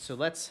 All right. So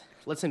let's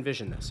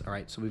envision this. All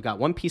right. So we've got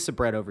one piece of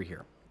bread over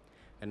here,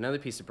 and another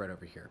piece of bread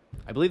over here.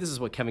 I believe this is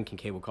what Kevin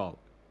Kincaid would call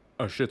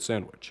a shit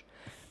sandwich.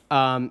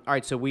 All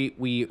right. So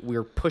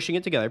we're pushing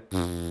it together,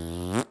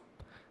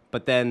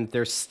 but then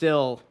there's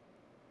still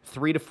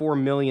 $3 to $4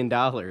 million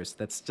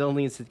that still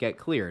needs to get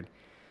cleared.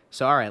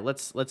 So all right,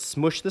 let's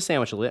smush the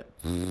sandwich a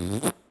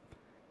little.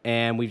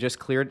 And we've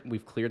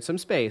cleared some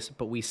space,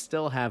 but we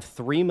still have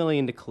 $3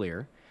 million to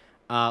clear.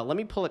 Let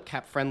me pull up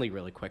Cap Friendly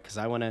really quick because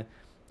I wanna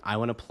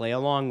play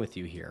along with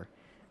you here.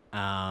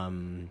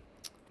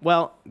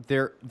 Well,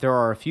 there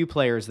are a few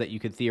players that you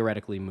could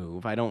theoretically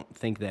move. I don't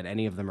think that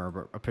any of them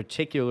are a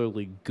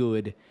particularly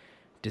good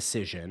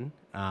decision.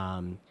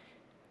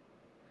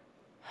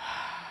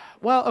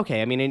 Well,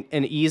 okay. I mean,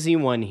 an easy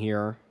one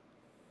here,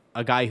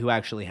 a guy who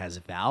actually has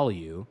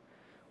value,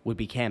 would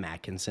be Cam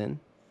Atkinson.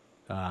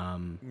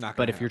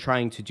 But if you're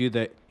trying to do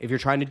the,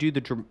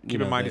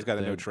 Keep in mind he's got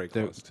a no trade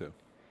clause too.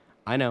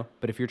 I know,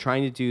 but if you're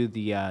trying to do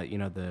the,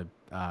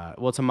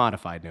 well, it's a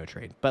modified no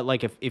trade. But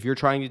like if you're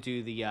trying to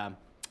do the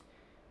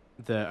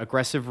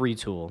aggressive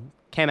retool,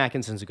 Cam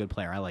Atkinson's a good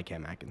player. I like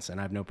Cam Atkinson.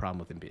 I have no problem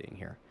with him being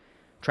here.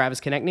 Travis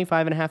Konechny,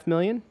 $5.5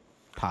 million,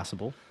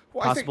 possible.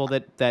 Well, I Possible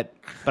that,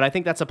 but I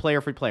think that's a player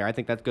for player. I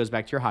think that goes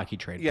back to your hockey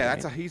trade. Yeah,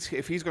 point.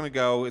 if he's going to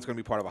go, it's going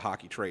to be part of a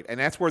hockey trade, and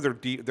that's where they're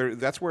deep.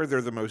 That's where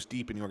they're the most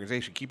deep in the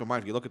organization. Keep in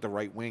mind, if you look at the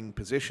right wing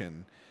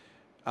position,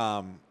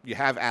 You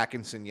have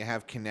Atkinson, you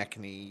have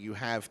Konechny, you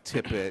have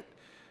Tippett,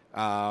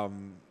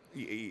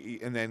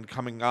 and then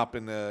coming up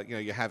in the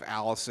you have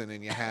Allison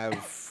and you have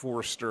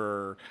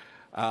Forster,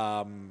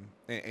 and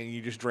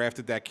you just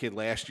drafted that kid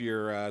last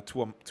year,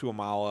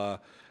 Tuamala.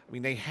 I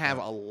mean, they have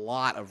a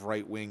lot of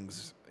right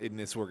wings in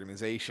this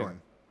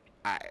organization.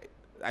 Sure.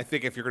 I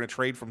think if you're going to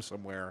trade from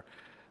somewhere,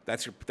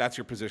 that's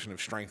your position of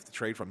strength to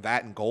trade from.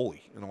 That and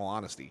goalie, in all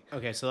honesty.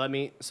 Okay, so let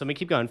me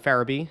keep going.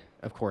 Farabee,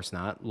 of course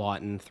not.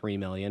 Lawton, $3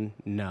 million.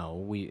 No,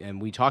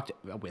 we talked.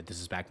 This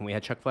is back when we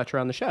had Chuck Fletcher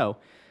on the show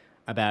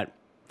about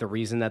the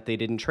reason that they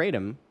didn't trade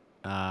him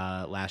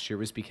last year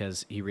was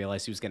because he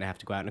realized he was going to have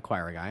to go out and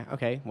acquire a guy.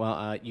 Okay,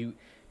 well,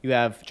 you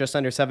have just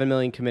under $7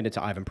 million committed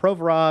to Ivan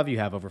Provorov. You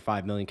have over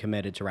 $5 million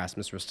committed to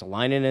Rasmus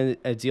Ristolainen,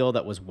 a deal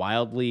that was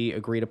wildly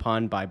agreed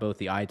upon by both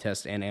the eye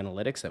test and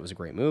analytics. That was a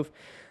great move.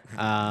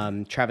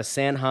 Travis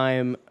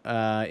Sanheim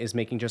is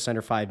making just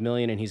under $5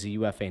 million, and he's a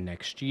UFA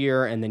next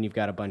year. And then you've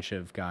got a bunch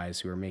of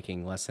guys who are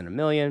making less than $1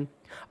 million.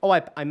 Oh,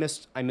 I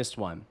missed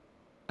one.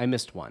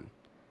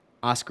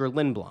 Oscar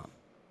Lindblom.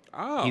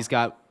 Oh, He's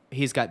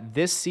got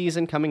this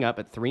season coming up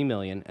at $3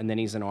 million, and then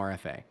he's an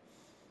RFA.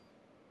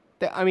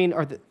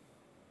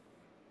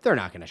 They're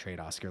not going to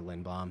trade Oscar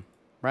Lindblom,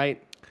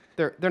 right?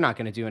 They're not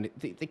going to do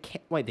anything. They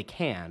can't. Wait, they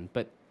can,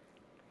 but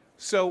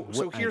so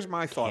here's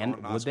my thought on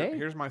Oscar. would they?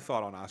 Here's my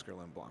thought on Oscar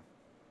Lindblom.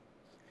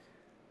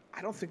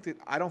 I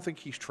don't think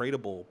he's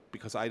tradable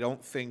because I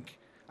think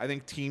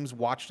teams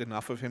watched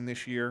enough of him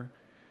this year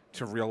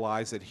to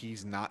realize that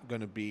he's not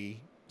going to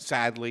be,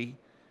 sadly,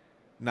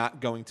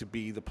 not going to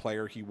be the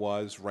player he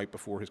was right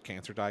before his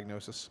cancer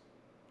diagnosis.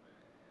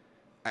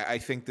 I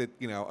think that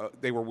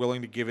they were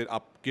willing to give it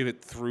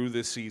through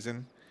this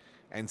season,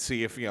 and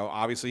see if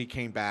obviously he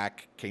came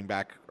back a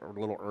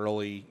little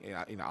early.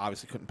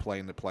 Obviously couldn't play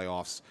in the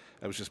playoffs.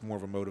 That was just more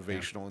of a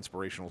motivational,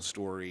 inspirational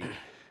story.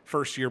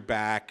 First year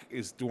back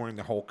is during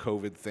the whole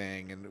COVID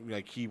thing,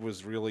 and he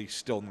was really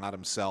still not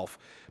himself.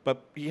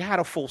 But he had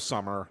a full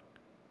summer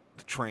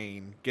to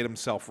train, get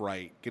himself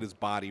right, get his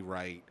body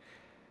right,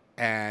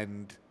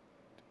 and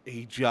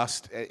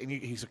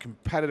he's a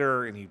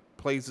competitor and he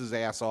plays his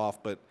ass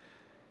off, but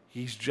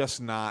he's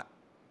just not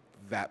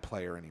that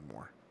player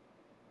anymore.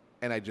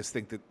 And I just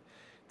think that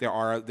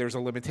there's a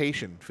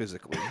limitation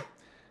physically.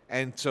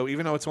 And so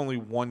even though it's only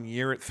 1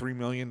 year at $3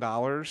 million,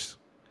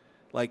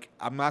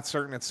 I'm not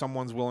certain that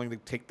someone's willing to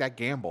take that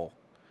gamble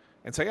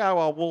and say, "Oh,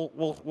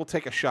 well, we'll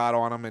take a shot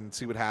on him and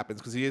see what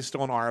happens," because he is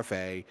still an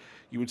RFA.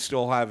 You would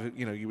still have,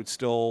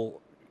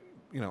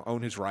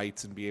 own his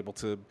rights and be able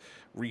to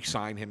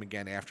re-sign him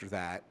again after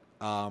that.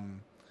 But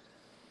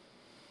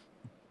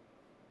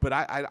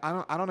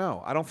I don't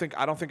know. I don't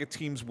think a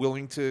team's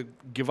willing to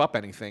give up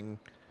anything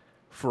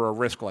for a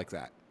risk like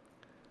that.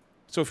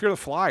 So if you're the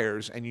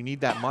Flyers and you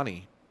need that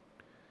money,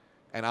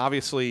 and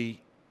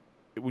obviously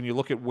when you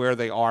look at where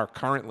they are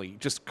currently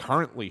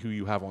who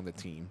you have on the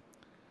team,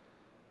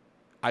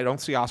 I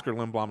don't see Oscar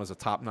Lindblom as a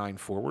top 9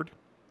 forward.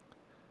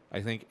 I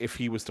think if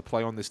he was to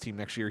play on this team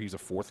next year, he's a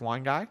fourth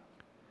line guy.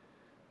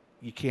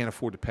 You can't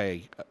afford to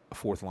pay a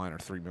fourth liner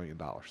 $3 million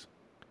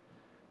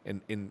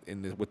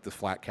with the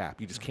flat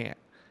cap. You just can't.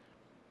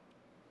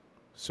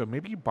 So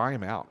maybe you buy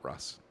him out,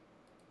 Russ.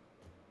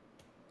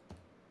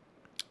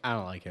 I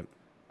don't like it.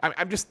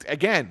 I'm just.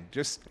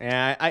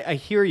 Yeah, I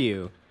hear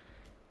you.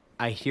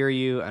 I hear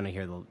you, and I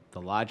hear the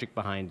logic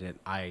behind it.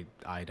 I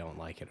don't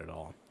like it at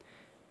all.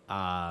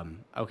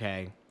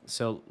 Okay,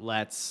 so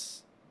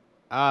let's.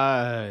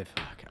 All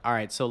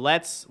right, so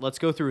let's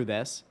go through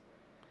this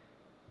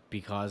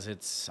because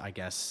it's. I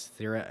guess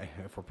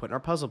if we're putting our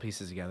puzzle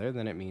pieces together,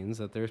 then it means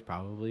that there's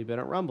probably been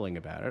a rumbling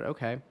about it.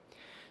 Okay,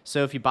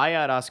 so if you buy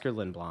out Oscar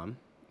Lindblom,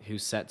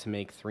 who's set to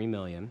make $3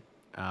 million.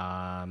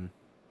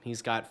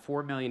 He's got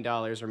 $4 million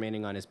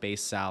remaining on his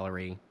base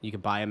salary. You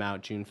could buy him out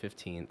June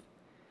 15th,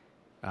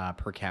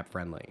 per cap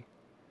friendly.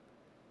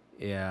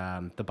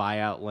 The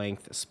buyout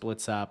length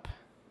splits up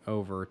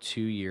over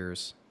 2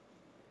 years.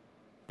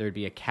 There'd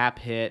be a cap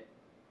hit.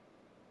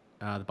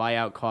 The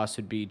buyout cost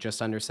would be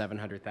just under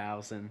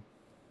 $700,000.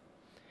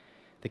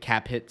 The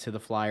cap hit to the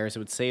Flyers, it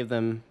would save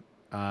them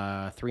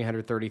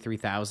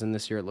 $333,000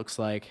 this year. It looks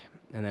like,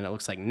 and then it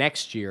looks like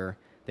next year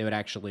they would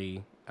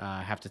actually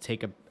have to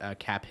take a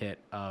cap hit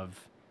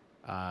of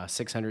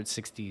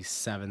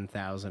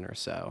 $667,000 or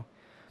so.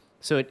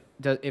 So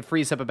it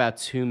frees up about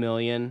 $2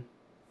 million.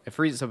 It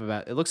frees up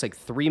about, it looks like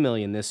 $3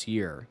 million this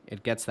year.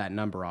 It gets that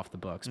number off the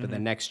books, but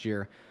then next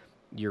year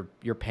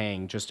you're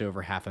paying just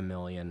over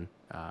 $500,000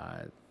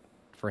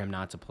 for him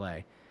not to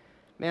play.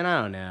 Man, I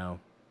don't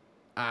know.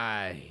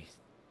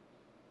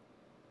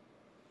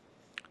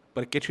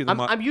 But it gets you the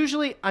money. It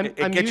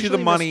gets you the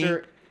money.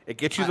 It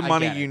gets you the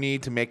money you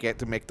need to make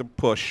the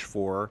push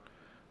for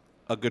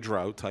a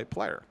Gaudreau type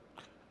player.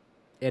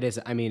 It is.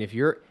 I mean, if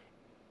you're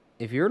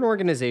an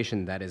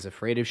organization that is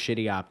afraid of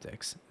shitty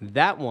optics,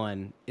 that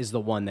one is the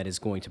one that is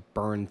going to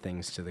burn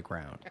things to the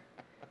ground.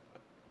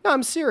 No,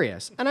 I'm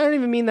serious, and I don't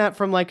even mean that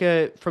from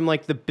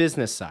the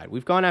business side.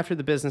 We've gone after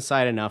the business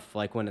side enough,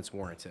 when it's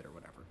warranted or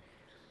whatever.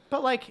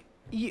 But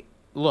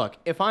look,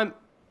 if I'm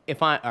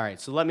all right,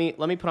 so let me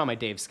put on my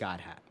Dave Scott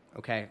hat.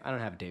 Okay, I don't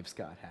have a Dave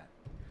Scott hat.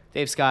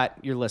 Dave Scott,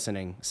 you're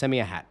listening. Send me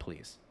a hat,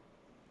 please,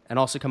 and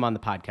also come on the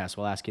podcast.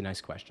 We'll ask you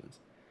nice questions.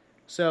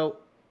 So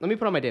let me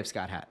put on my Dave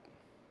Scott hat.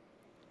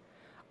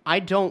 I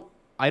don't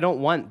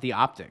want the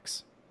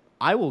optics.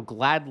 I will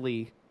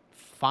gladly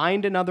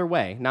find another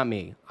way. Not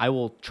me. I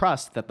will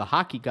trust that the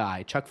hockey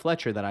guy, Chuck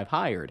Fletcher, that I've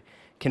hired,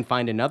 can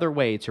find another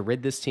way to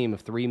rid this team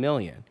of $3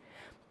 million.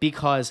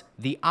 Because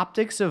the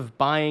optics of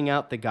buying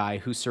out the guy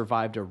who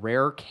survived a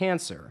rare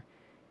cancer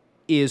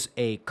is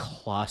a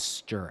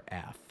cluster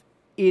F.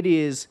 It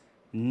is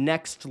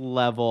next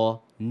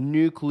level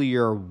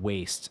nuclear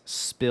waste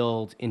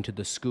spilled into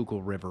the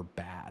Schuylkill River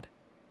bad.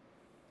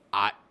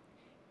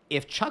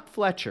 If Chuck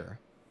Fletcher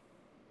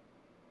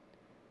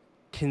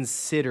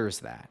considers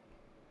that,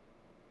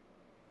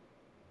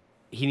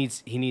 he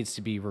needs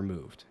to be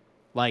removed.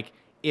 Like,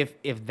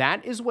 if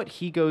that is what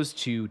he goes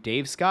to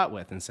Dave Scott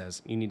with and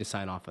says, you need to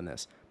sign off on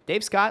this,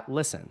 Dave Scott,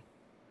 listen,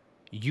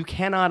 you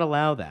cannot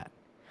allow that.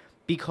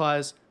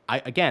 Because,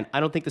 I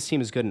don't think this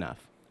team is good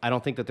enough. I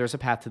don't think that there's a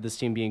path to this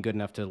team being good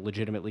enough to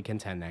legitimately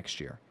contend next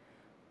year.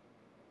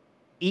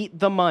 Eat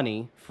the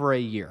money for a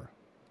year.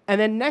 And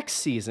then next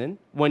season,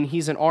 when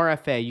he's an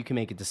RFA, you can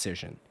make a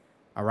decision.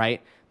 All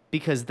right?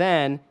 Because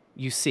then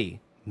you see,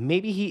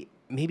 maybe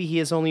he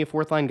is only a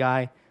fourth line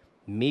guy.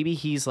 Maybe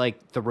he's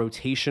like the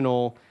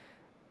rotational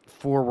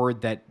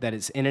forward that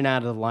is in and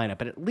out of the lineup,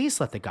 but at least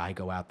let the guy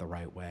go out the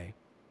right way.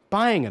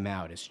 Buying him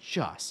out is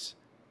just,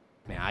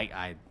 man,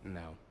 I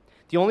no.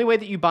 The only way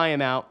that you buy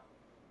him out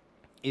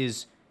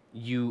is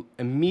you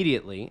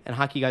immediately, and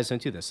hockey guys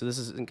don't do this, so this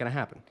isn't going to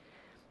happen.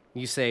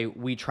 You say,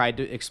 we tried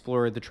to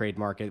explore the trade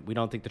market. We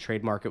don't think the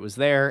trade market was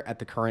there at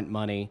the current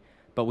money,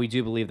 but we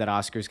do believe that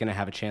Oscar's going to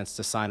have a chance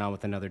to sign on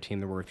with another team.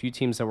 There were a few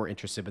teams that were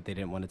interested, but they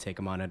didn't want to take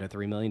him on at a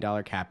 $3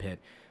 million cap hit.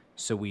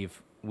 So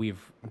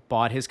we've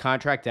bought his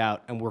contract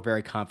out, and we're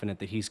very confident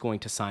that he's going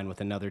to sign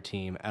with another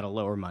team at a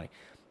lower money.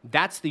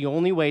 That's the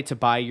only way to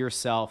buy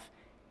yourself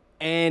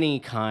any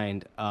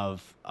kind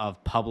of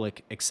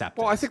public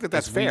acceptance. Well, I think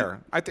that's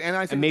fair. I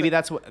think maybe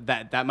that's what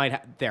that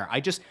might there. I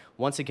just,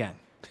 once again,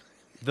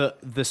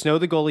 the Snow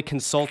the Goalie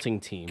consulting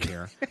team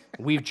here,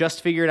 we've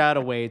just figured out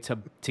a way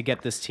to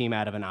get this team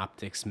out of an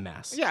optics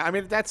mess. Yeah, I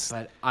mean that's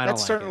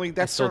certainly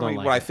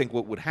what I think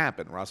what would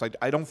happen, Ross.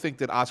 I don't think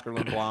that Oscar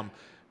Lindblom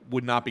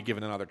would not be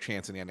given another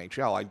chance in the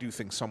NHL. I do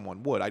think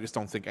someone would. I just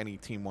don't think any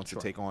team wants to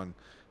take on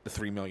the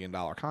 $3 million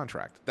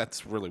contract.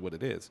 That's really what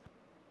it is.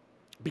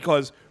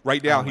 Because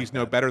right now he's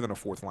no better than a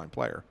fourth line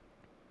player.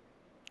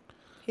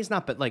 He's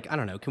not, but like, I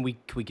don't know. Can we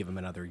give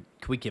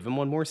him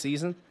one more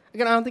season?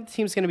 Again, I don't think the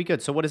team's going to be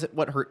good. So what is it?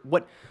 What hurt?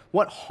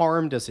 What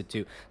harm does it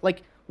do?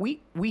 Like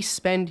we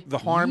spend the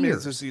harm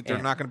years is they're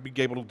not going to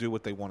be able to do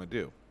what they want to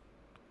do.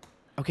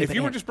 Okay, if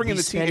you were just bringing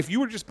the team, if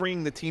you were just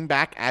bringing the team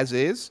back as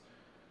is,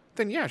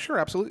 then yeah, sure,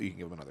 absolutely, you can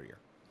give them another year.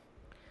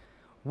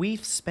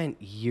 We've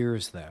spent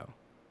years though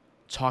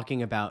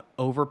talking about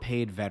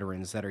overpaid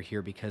veterans that are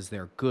here because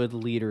they're good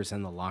leaders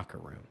in the locker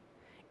room.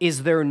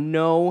 Is there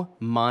no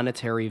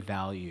monetary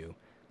value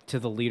to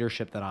the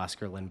leadership that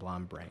Oscar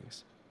Lindblom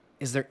brings?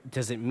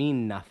 Does it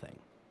mean nothing?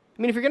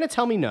 I mean, if you're going to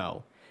tell me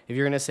no, if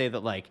you're going to say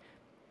that like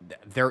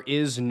there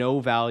is no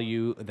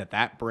value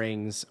that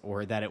brings,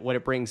 or that what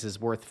it brings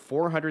is worth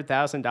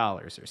 $400,000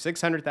 or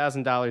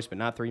 $600,000, but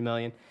not $3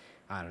 million,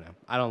 I don't know.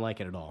 I don't like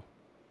it at all.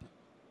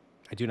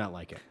 I do not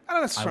like it. I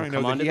don't necessarily know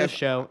come that onto this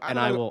show, and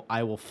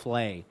I will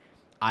flay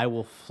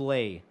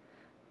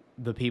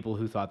the people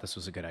who thought this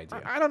was a good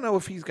idea. I don't know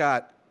if he's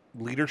got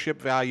leadership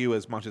value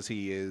as much as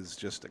he is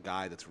just a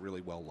guy that's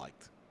really well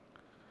liked.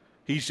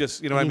 He's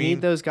just, you know what I mean? You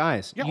need those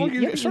guys. Yeah,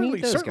 you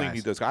certainly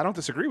need those guys. I don't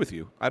disagree with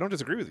you. But I don't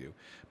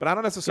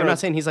necessarily. I'm not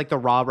saying he's like the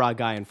rah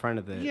guy in front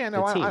of the yeah.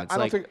 No, the team.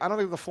 I don't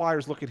think the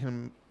Flyers look at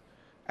him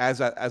as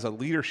a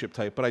leadership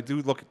type, but I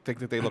do think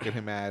that they look at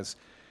him as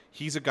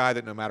he's a guy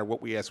that no matter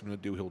what we ask him to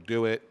do, he'll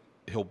do it.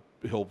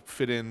 He'll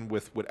fit in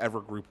with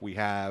whatever group we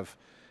have.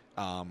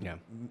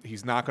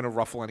 He's not going to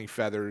ruffle any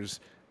feathers.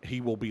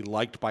 He will be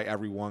liked by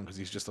everyone because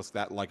he's just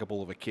that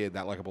likable of a kid,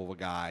 that likable of a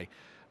guy.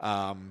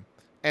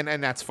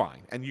 And that's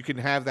fine. And you can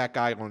have that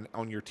guy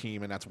on your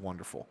team, and that's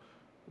wonderful.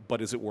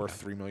 But is it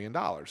worth $3 million?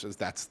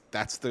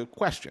 That's the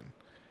question.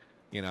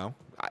 You know,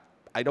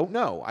 I don't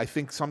know. I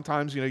think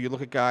sometimes, you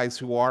look at guys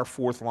who are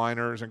fourth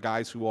liners and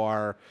guys who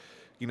are,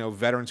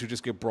 veterans who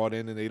just get brought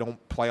in and they don't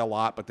play a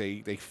lot, but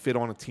they fit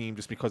on a team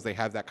just because they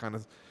have that kind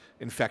of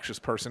infectious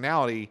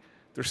personality.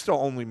 They're still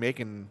only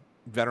making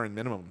veteran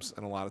minimums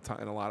in a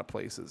lot of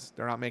places.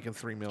 They're not making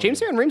 $3 million.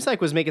 James Aaron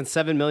Rimsack was making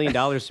 $7 million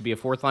to be a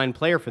fourth line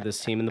player for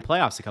this team in the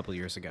playoffs a couple of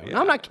years ago. Yeah.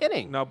 No, I'm not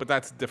kidding. No, but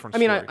that's a different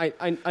story. I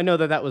mean, I know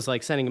that was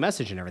like sending a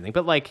message and everything,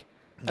 but like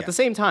at the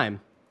same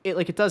time,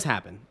 it does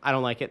happen. I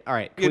don't like it. All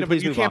right, can we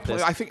please move off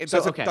this? I think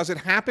does it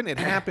happen? It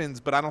happens,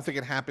 but I don't think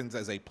it happens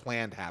as a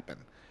planned happen.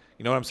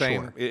 You know what I'm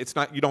saying? Sure. It's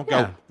not. You don't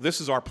go.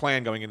 This is our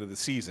plan going into the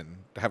season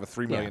to have a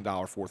 $3 million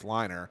fourth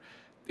liner.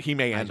 He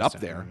may end up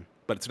there,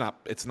 but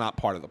it's not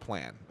part of the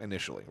plan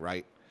initially,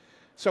 right?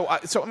 So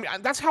I mean,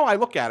 that's how I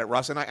look at it,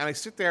 Russ. And I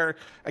sit there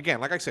again,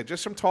 like I said,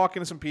 just from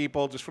talking to some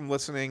people, just from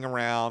listening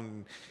around,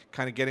 and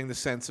kind of getting the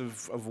sense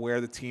of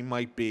where the team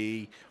might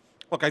be.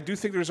 Look, I do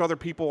think there's other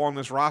people on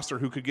this roster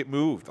who could get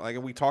moved.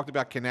 Like we talked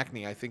about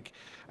Konechny. I think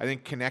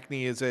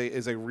Konechny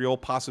is a real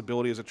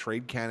possibility as a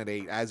trade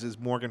candidate, as is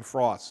Morgan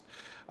Frost,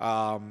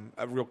 a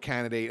real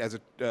candidate as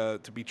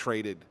to be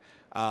traded.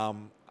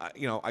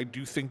 I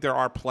do think there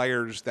are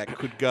players that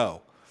could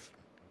go.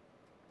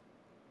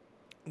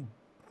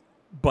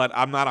 But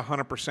I'm not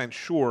 100%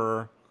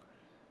 sure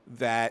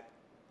that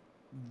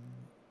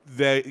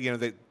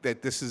that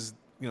this is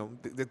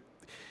that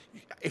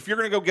if you're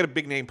going to go get a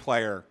big name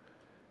player,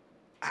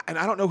 and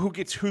I don't know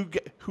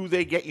who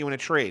they get you in a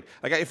trade.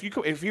 Like if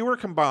you were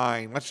to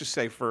combine, let's just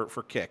say for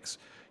kicks,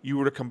 you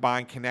were to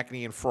combine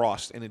Konechny and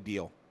Frost in a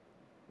deal,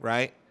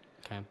 right?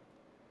 Okay.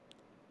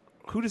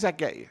 Who does that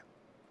get you?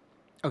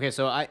 Okay,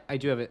 so I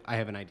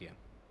have an idea.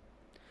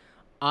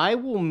 I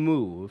will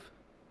move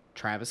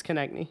Travis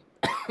Konechny,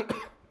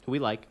 who we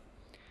like,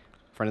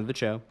 friend of the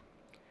show.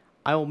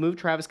 I will move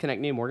Travis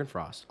Konechny and Morgan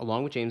Frost,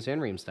 along with James Van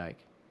Riemsdyk,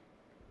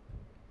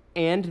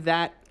 and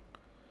that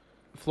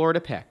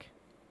Florida pick,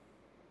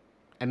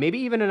 and maybe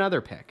even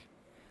another pick.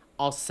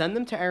 I'll send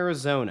them to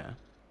Arizona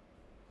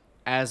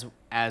as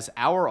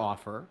our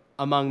offer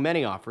among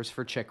many offers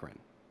for Chychrun.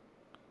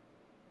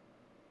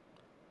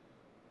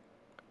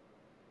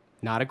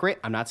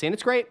 I'm not saying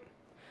it's great.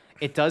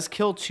 It does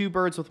kill two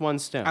birds with one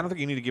stone. I don't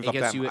think you need to give up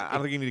that. I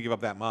don't think you need to give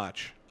up that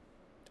much.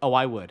 Oh,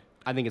 I would.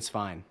 I think it's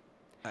fine.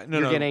 But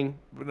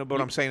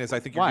what I'm saying is, I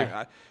think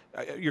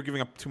you're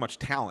giving up too much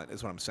talent.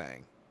 Is what I'm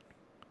saying.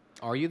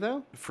 Are you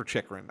though? For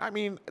Chychrun, I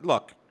mean,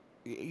 look.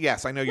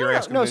 Yes, I know you're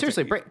asking. No,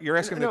 seriously. You're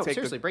asking to take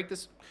seriously. Break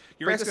this.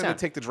 You're asking to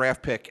take the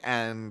draft pick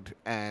and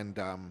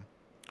Van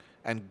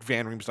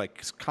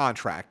Riemsdyk's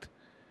contract.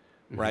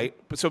 Right,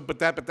 but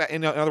that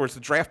in other words,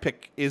 the draft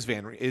pick is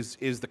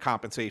the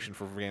compensation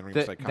for Van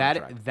Riemsdyk's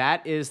contract.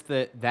 That is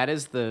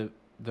the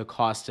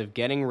cost of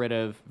getting rid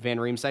of Van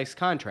Riemsdyk's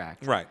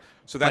contract. Right.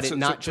 So that's but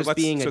not just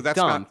being a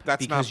dump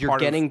because you're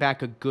getting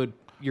back a good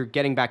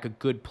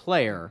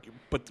player.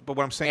 But what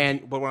I'm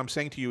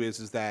saying to you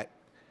is that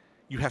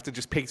you have to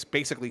just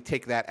basically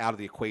take that out of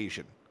the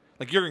equation.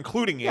 Like you're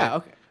including it. Yeah,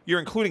 okay. You're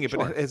including it,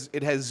 sure. But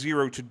it has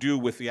zero to do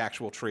with the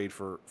actual trade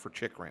for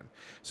Chychrun.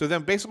 So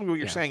then basically what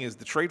you're saying is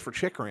the trade for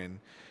Chychrun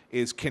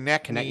is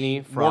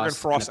Konechny, Morgan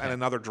Frost, and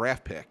another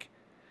draft pick.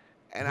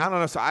 And I don't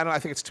know. So I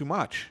think it's too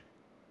much.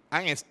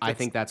 I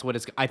think that's what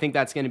it's. I think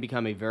that's going to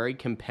become a very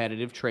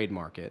competitive trade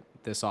market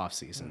this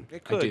offseason.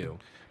 It could. I do.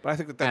 But I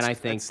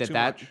think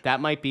that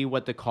might be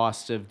what the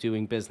cost of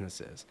doing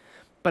business is.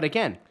 But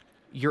again,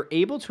 you're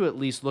able to at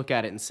least look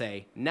at it and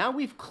say, now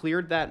we've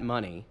cleared that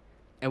money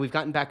and we've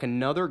gotten back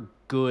another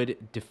good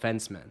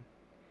defenseman.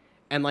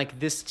 And like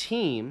this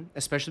team,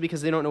 especially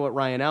because they don't know what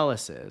Ryan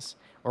Ellis is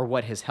or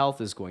what his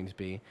health is going to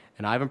be,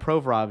 and Ivan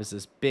Provorov is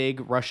this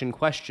big Russian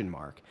question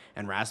mark,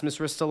 and Rasmus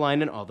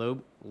Ristolainen,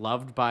 although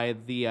loved by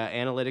the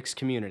analytics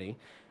community,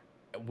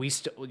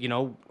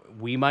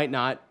 we might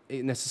not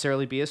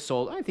necessarily be as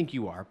sold. I think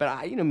you are,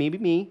 but maybe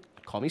me.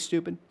 Call me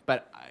stupid,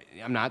 but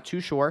I'm not too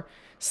sure.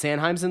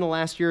 Sanheim's in the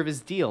last year of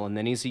his deal, and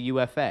then he's a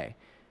UFA.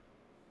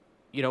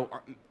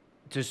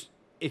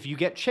 If you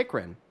get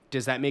Chychrun,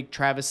 does that make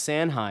Travis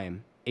Sanheim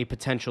a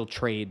potential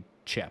trade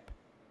chip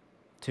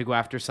to go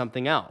after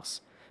something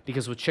else?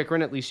 Because with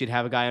Chychrun, at least you'd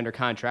have a guy under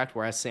contract,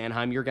 whereas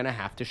Sanheim, you're going to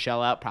have to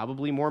shell out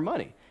probably more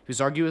money, who's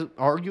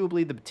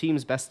arguably the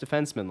team's best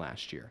defenseman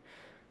last year.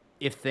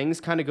 If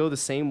things kind of go the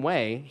same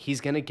way, he's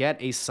going to get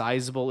a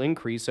sizable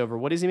increase over,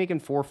 what is he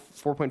making,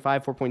 4.5,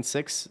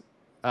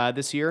 4.6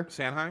 this year?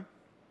 Sanheim?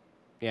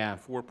 Yeah.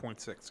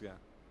 4.6, yeah.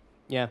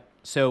 Yeah.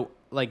 So,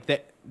 like,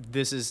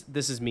 this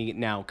is me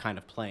now kind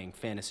of playing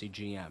fantasy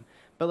GM.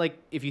 But, like,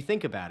 if you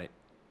think about it,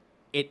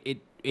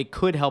 it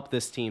could help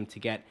this team to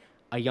get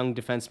a young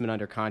defenseman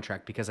under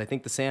contract, because I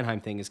think the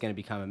Sanheim thing is going to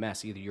become a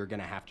mess. Either you're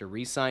going to have to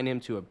re-sign him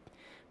to a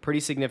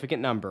pretty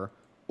significant number,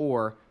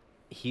 or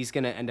he's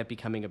going to end up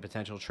becoming a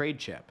potential trade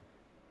chip.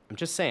 I'm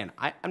just saying.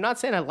 I'm not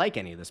saying I like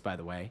any of this, by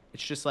the way.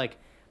 It's just like,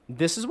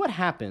 this is what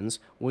happens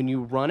when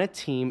you run a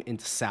team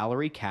into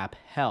salary cap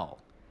hell.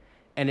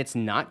 And it's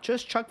not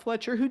just Chuck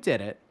Fletcher who did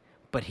it,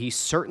 but he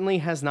certainly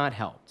has not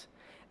helped.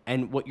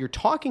 And what you're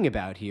talking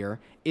about here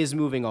is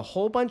moving a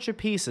whole bunch of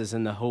pieces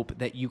in the hope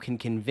that you can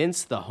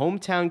convince the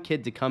hometown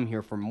kid to come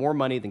here for more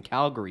money than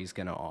Calgary's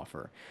going to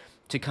offer,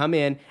 to come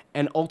in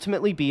and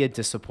ultimately be a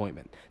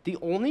disappointment. The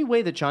only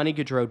way that Johnny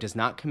Gaudreau does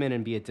not come in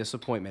and be a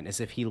disappointment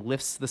is if he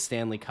lifts the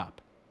Stanley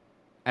Cup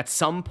at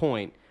some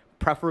point,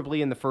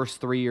 preferably in the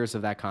first 3 years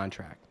of that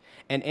contract.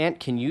 And Ant,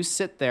 can you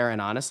sit there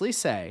and honestly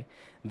say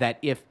that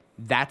if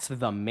that's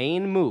the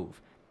main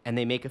move, and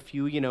they make a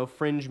few,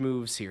 fringe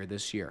moves here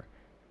this year,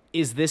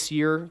 is this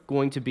year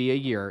going to be a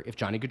year, if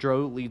Johnny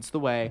Gaudreau leads the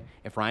way,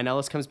 if Ryan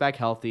Ellis comes back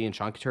healthy, and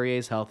Sean Couturier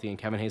is healthy, and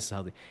Kevin Hayes is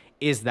healthy,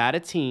 is that a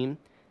team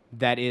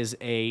that is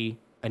an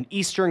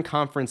Eastern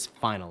Conference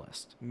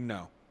finalist?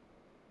 No.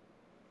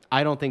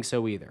 I don't think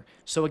so either.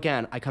 So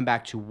again, I come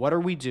back to, what are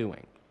we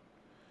doing?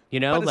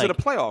 But is it a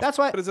playoff? That's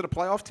why. But is it a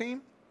playoff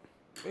team?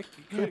 It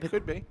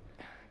could be.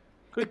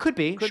 It could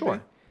be, could sure.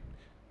 be.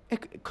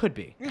 It could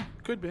be. Yeah,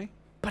 could be.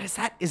 But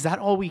is that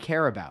all we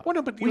care about? Well,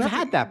 no, but we've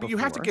had that before. You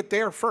have to get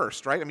there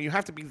first, right? I mean, you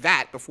have to be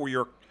that before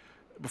you're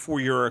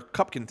a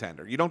cup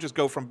contender. You don't just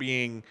go from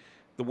being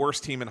the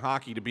worst team in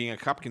hockey to being a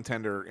cup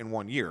contender in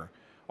 1 year.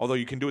 Although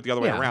you can do it the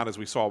other way around, as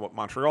we saw what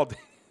Montreal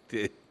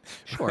did.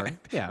 Sure. Right?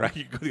 Yeah. Right.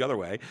 You go the other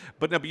way,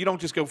 but no. But you don't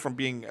just go from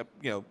being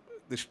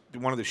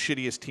one of the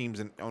shittiest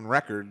teams on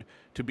record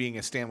to being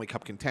a Stanley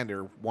Cup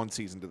contender one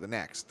season to the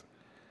next.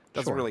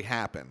 Doesn't really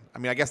happen. I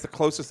mean, I guess the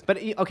closest. But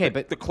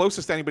the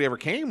closest anybody ever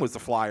came was the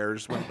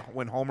Flyers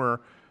when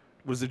Homer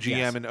was the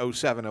GM in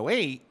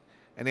 07-08,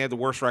 and they had the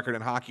worst record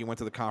in hockey and went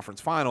to the conference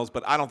finals.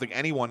 But I don't think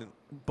anyone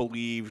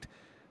believed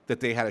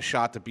that they had a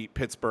shot to beat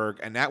Pittsburgh,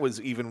 and that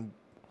was even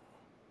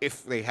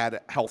if they had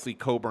a healthy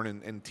Coburn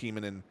and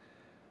Tiemann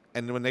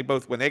and when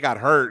they got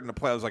hurt in the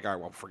play, I was like, all right,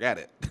 well, forget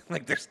it.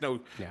 Like there's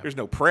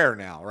no prayer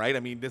now, right? I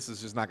mean, this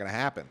is just not going to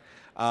happen.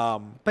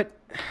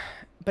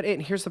 But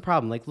here's the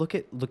problem. Like, look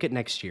at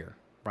next year,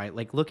 right?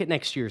 Like, look at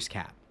next year's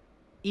cap.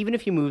 Even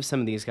if you move some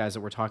of these guys that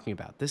we're talking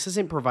about, this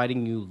isn't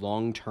providing you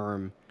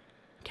long-term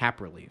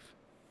cap relief.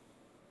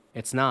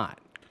 It's not.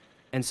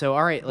 And so,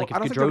 all right, like if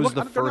Gaudreau's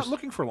the first, they're not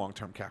looking for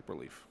long-term cap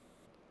relief.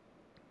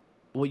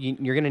 Well,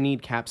 you're going to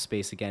need cap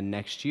space again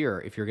next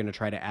year if you're going to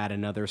try to add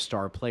another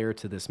star player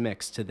to this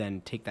mix to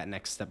then take that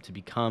next step to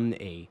become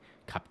a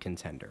cup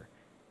contender,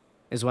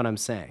 is what I'm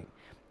saying.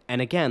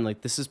 And again, like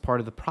this is part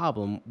of the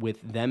problem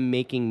with them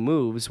making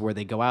moves where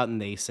they go out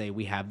and they say,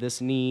 we have this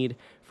need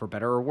for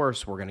better or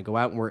worse. We're going to go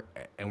out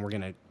and we're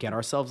going to get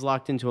ourselves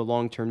locked into a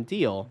long-term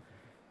deal.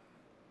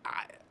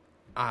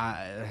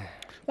 Well,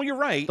 you're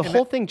right. The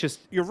whole thing just...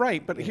 You're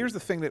right, but here's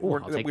the thing that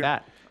I'll take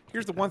that.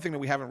 Here's the one thing that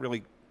we haven't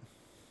really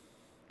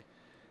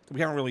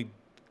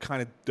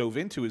kind of dove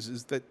into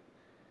is that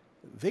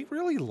they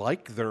really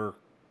like their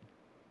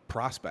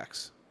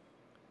prospects.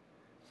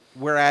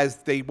 Whereas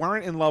they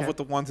weren't in love with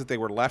the ones that they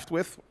were left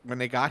with when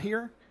they got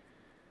here,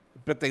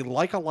 but they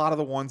like a lot of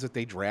the ones that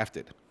they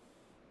drafted.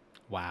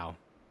 Wow.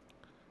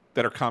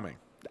 That are coming.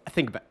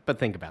 Think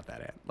about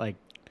that, Ed. Like,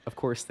 of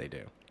course they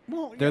do.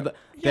 Well,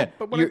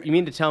 you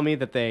mean to tell me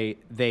that they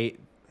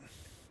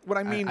what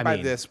I mean by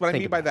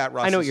that,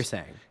 Russ, I know what you're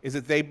saying. Is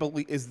that they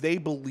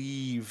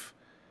believe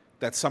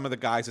that some of the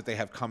guys that they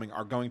have coming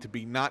are going to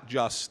be not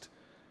just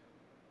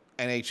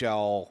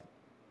NHL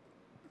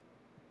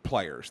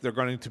players. They're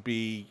going to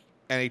be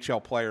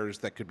NHL players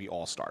that could be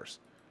all-stars.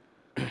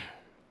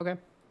 Okay.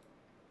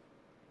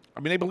 I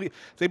mean,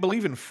 they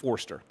believe in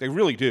Forster. They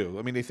really do.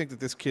 I mean, they think that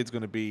this kid's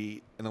going to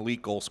be an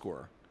elite goal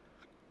scorer.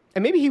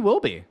 And maybe he will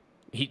be.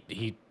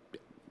 He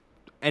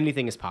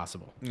anything is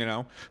possible. You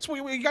know? So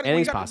you got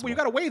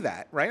to weigh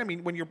that, right? I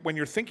mean, when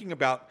you're thinking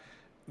about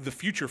the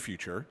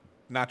future,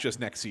 not just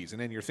next season,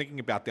 and you're thinking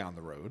about down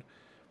the road,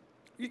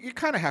 you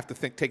kind of have to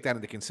take that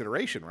into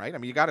consideration, right? I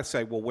mean, you got to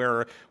say, well,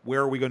 where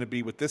are we going to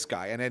be with this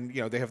guy? And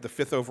then, they have the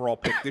 5th overall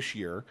pick this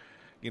year.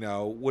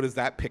 What does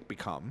that pick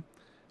become?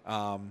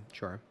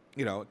 Sure.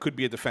 It could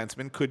be a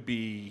defenseman,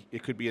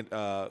 it could be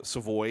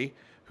Savoy,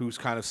 who's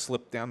kind of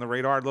slipped down the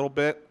radar a little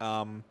bit.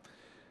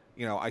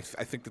 I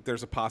think that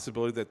there's a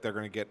possibility that they're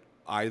going to get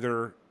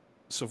either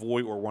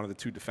Savoy or one of the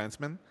two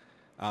defensemen.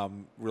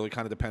 Really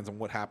kind of depends on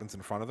what happens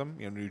in front of them.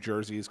 New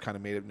Jersey has kind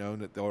of made it known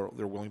that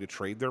they're willing to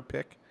trade their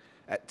pick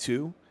at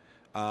 2.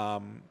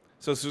 So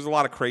there's a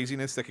lot of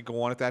craziness that could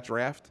go on at that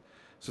draft.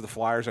 So the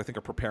Flyers, I think,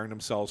 are preparing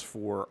themselves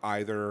for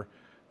either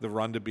the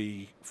run to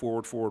be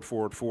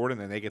forward, and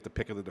then they get the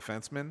pick of the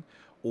defenseman,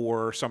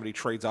 or somebody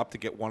trades up to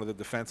get one of the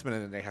defensemen,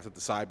 and then they have to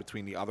decide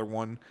between the other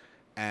one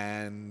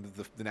and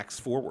the next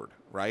forward,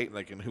 right?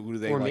 Like, and who do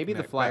they? Or like maybe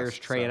the Flyers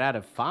best, trade out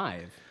of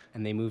 5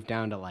 and they move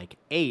down to like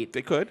 8.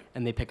 They could,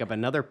 and they pick up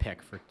another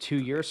pick for 2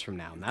 years from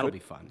now, and that'll be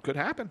fun. Could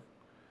happen.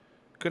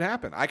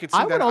 I could see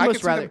I that. would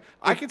almost rather.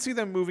 I could see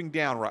them moving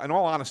down. In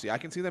all honesty, I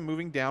can see them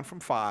moving down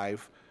from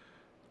 5.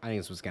 I think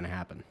this was going to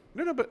happen.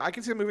 No, but I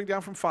can see them moving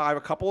down from 5,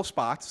 a couple of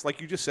spots, like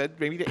you just said,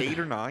 maybe to 8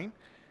 or 9,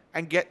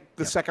 and get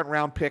the second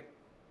round pick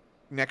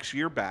next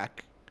year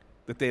back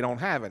that they don't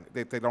have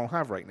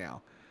right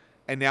now.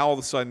 And now all of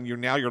a sudden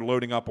you're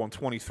loading up on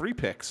 23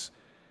 picks,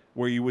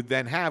 where you would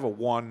then have a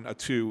 1, a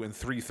 2, and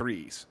 3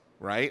 threes,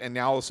 right? And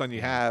now all of a sudden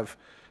you have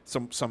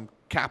some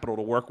capital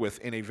to work with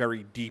in a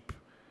very deep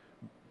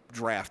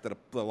draft that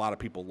a lot of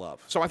people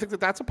love. So I think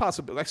that's a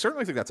possibility. I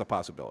certainly think that's a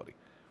possibility.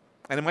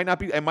 And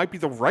it might be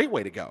the right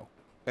way to go.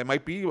 It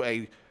might be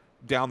a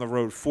down the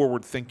road,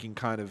 forward thinking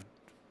kind of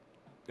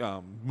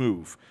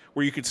move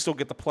where you could still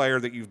get the player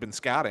that you've been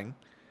scouting,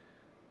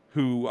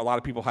 who a lot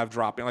of people have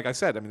dropped. And like I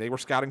said, I mean, they were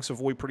scouting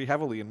Savoy pretty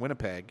heavily in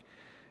Winnipeg.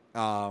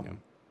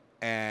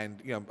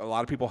 And a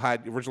lot of people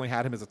originally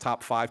had him as a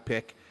top 5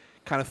 pick,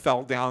 kind of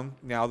fell down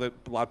now that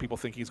a lot of people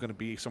think he's going to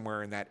be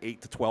somewhere in that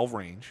 8 to 12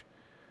 range.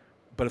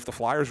 But if the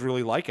Flyers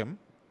really like him,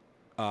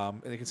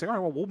 and they can say, all right,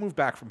 well, we'll move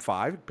back from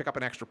 5, pick up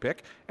an extra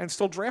pick, and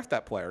still draft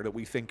that player that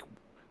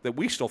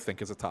we still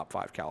think is a top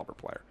 5 caliber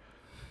player.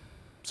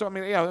 So I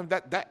mean,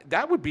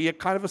 that would be a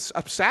kind of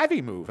a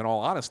savvy move, in all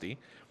honesty.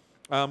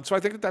 So I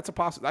think that's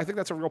I think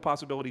that's a real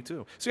possibility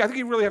too. See, I think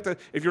you really have to,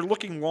 if you're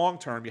looking long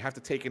term, you have to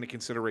take into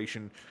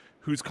consideration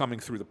who's coming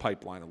through the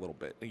pipeline a little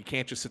bit. And you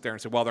can't just sit there and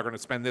say, well, they're going to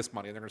spend this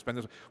money and they're going to spend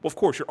this. Well, of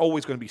course, you're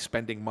always going to be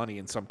spending money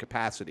in some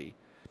capacity,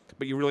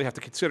 but you really have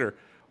to consider: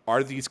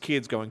 are these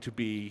kids going to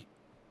be,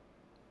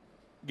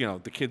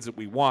 the kids that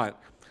we want?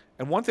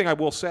 And one thing I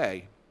will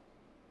say,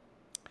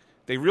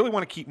 they really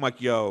want to keep Mike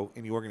Yeo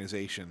in the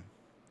organization,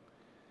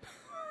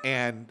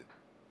 and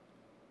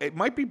it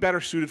might be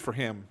better suited for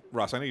him,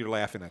 Russ. I know you're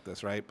laughing at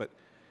this, right? But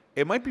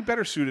it might be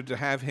better suited to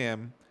have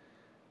him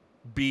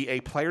be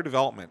a player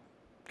development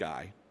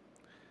guy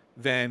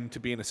than to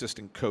be an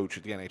assistant coach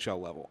at the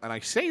NHL level. And I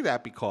say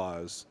that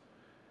because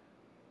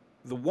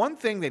the one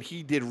thing that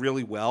he did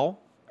really well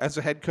as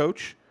a head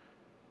coach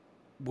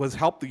was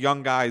help the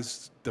young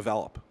guys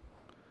develop.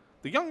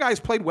 The young guys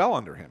played well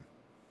under him.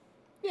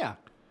 Yeah.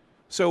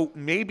 So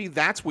maybe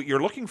that's what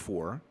you're looking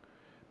for.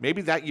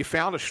 Maybe that you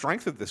found a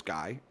strength of this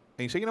guy, and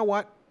you say, you know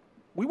what?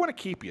 We want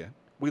to keep you.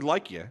 We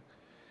like you.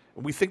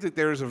 And we think that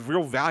there's a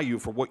real value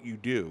for what you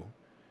do.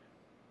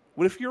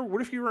 What if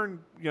you're in,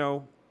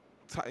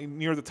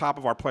 near the top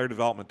of our player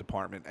development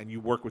department and you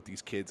work with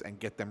these kids and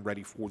get them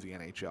ready for the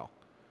NHL?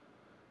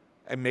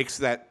 And makes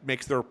their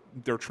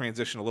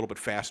transition a little bit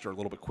faster, a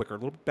little bit quicker, a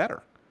little bit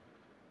better.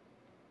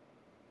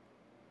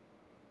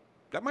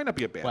 That might not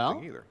be a bad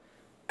thing either.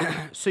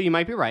 So you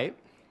might be right.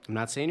 I'm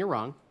not saying you're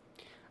wrong.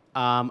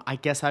 I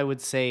guess I would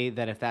say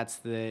that if that's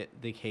the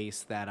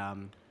case, that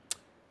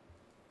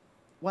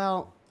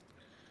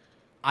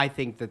I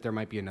think that there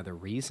might be another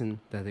reason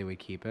that they would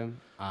keep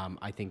him.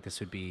 I think this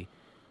would be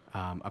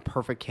a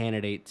perfect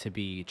candidate to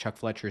be Chuck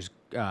Fletcher's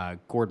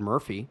Gord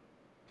Murphy.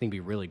 I think it'd be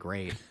really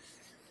great.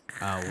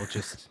 We'll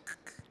just,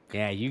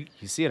 you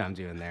see what I'm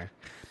doing there.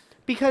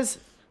 Because,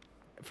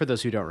 for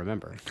those who don't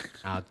remember,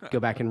 go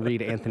back and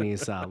read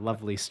Anthony's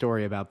lovely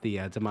story about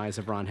the demise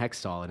of Ron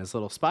Hextall and his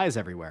little spies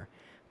everywhere.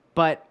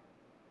 But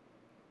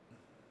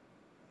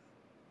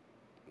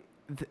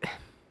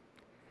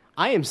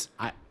I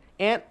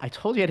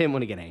told you I didn't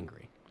want to get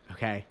angry,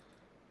 okay?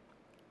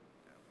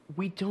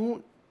 We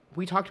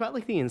talked about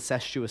like the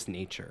incestuous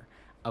nature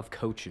of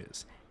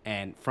coaches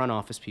and front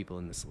office people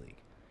in this league.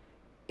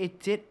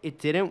 It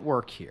didn't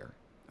work here,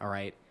 all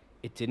right?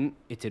 It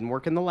didn't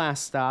work in the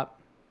last stop.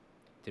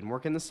 Didn't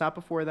work in the stop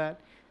before that.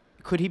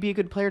 Could he be a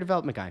good player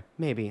development guy?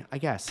 Maybe, I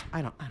guess.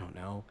 I don't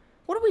know.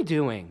 What are we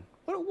doing?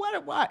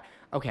 What?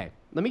 Okay,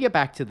 let me get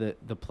back to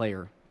the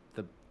player,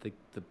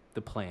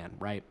 the plan,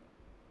 right?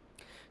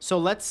 So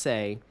let's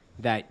say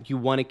that you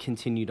want to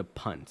continue to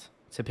punt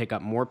to pick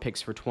up more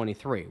picks for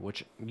 23,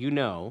 which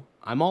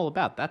I'm all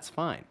about. That's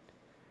fine.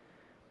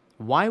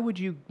 Why would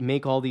you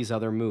make all these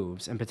other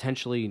moves and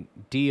potentially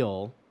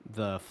deal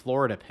the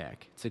Florida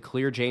pick to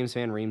clear James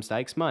Van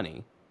Riemsdyk's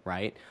money,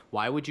 right?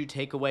 Why would you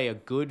take away a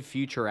good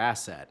future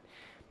asset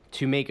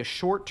to make a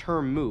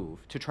short-term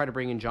move to try to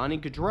bring in Johnny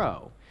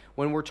Gaudreau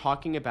when we're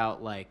talking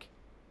about like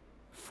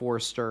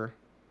Forster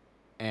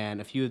and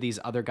a few of these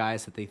other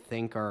guys that they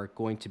think are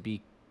going to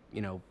be,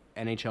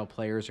 NHL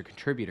players or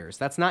contributors?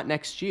 That's not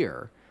next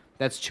year.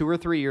 That's 2 or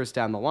 3 years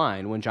down the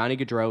line when Johnny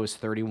Gaudreau is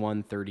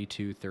 31,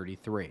 32,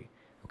 33.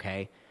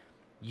 Okay?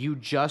 You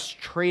just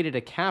traded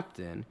a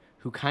captain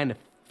who kind of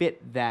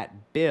fit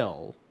that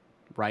bill,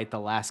 right, the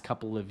last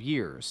couple of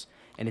years,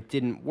 and it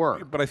didn't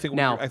work. But I think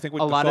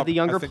a lot of the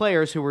younger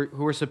players who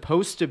were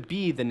supposed to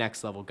be the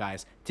next level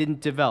guys didn't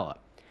develop.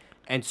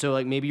 And so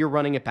like maybe you're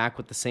running it back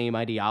with the same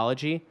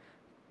ideology,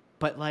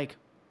 but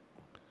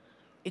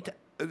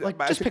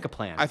just pick a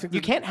plan. You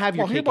can't have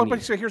your cake and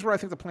eat it. Here's what I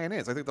think the plan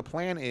is. I think the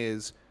plan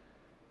is,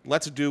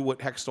 let's do what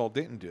Hextall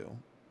didn't do.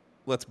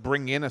 Let's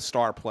bring in a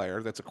star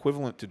player that's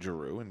equivalent to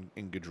Giroux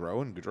and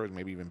Gaudreau, and Gaudreau is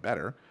maybe even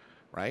better,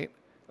 right?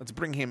 Let's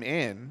bring him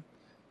in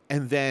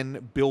and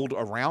then build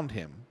around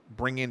him,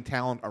 bring in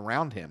talent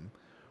around him,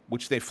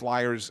 which the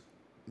Flyers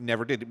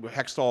never did.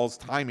 Hextall's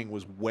timing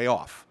was way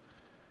off.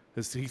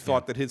 He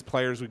thought that his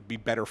players would be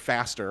better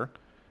faster,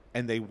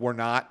 and they were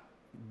not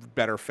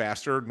better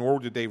faster, nor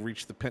did they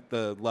reach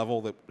the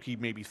level that he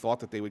maybe thought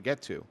that they would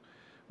get to,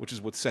 which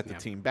is what set the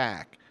team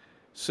back.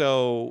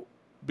 So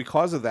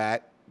because of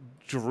that,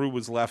 Giroux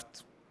was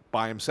left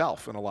by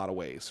himself in a lot of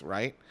ways,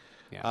 right?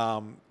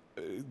 Yeah.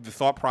 The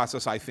thought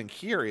process, I think,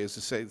 here is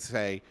to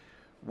say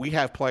we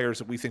have players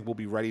that we think will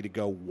be ready to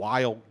go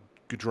while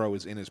Gaudreau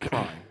is in his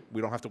prime.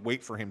 We don't have to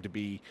wait for him to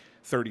be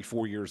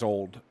 34 years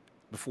old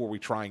before we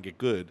try and get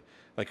good.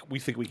 Like, we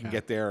think we can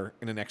get there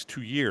in the next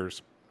 2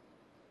 years,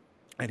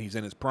 and he's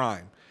in his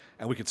prime,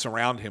 and we could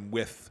surround him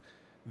with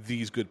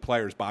these good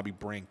players: Bobby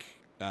Brink,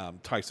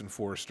 Tyson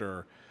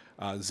Forster,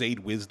 Zayd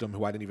Wisdom,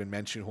 who I didn't even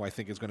mention, who I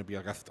think is going to be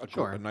like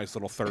a nice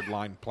little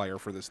third-line player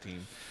for this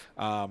team.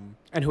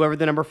 And whoever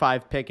the number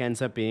 5 pick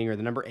ends up being, or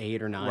the number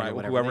 8 or 9, right, or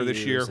whatever whoever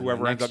this year,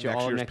 whoever ends up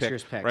next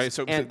year's pick. Right?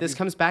 So this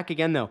comes back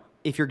again, though.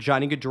 If you're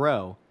Johnny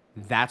Gaudreau,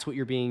 that's what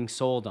you're being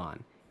sold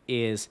on,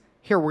 is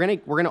here, we're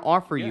gonna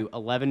offer you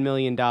 $11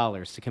 million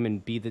to come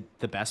and be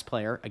the best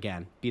player,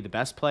 again, be the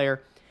best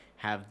player,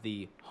 have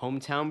the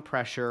hometown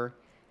pressure,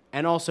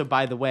 And also,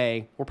 by the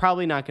way, we're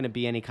probably not going to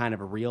be any kind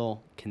of a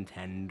real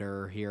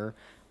contender here.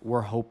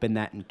 We're hoping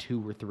that in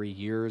 2 or 3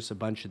 years, a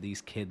bunch of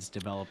these kids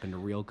develop into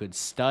real good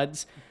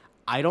studs.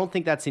 I don't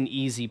think that's an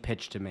easy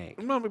pitch to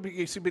make. No, but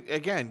you see, but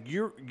again,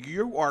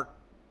 you are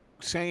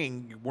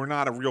saying we're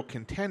not a real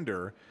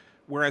contender,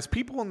 whereas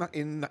people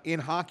in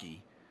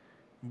hockey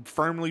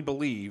firmly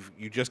believe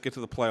you just get to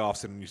the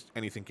playoffs and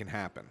anything can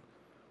happen.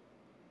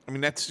 I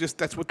mean, that's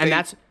what they. And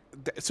that's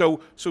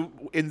so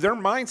in their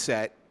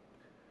mindset.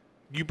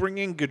 You bring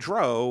in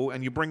Gaudreau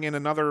and you bring in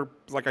another,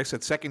 like I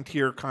said, second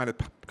tier kind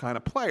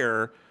of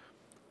player,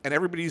 and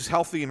everybody's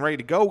healthy and ready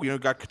to go. You know,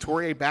 got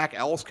Couturier back,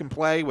 Ellis can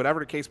play, whatever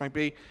the case might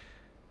be.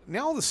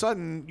 Now all of a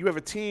sudden you have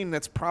a team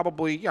that's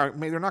probably,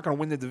 maybe they're not going to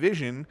win the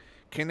division.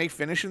 Can they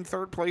finish in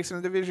third place in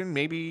the division?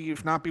 Maybe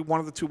if not, be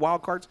one of the 2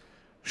 wild cards.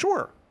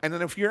 Sure. And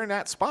then if you're in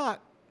that spot,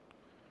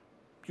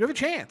 you have a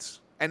chance,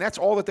 and that's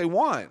all that they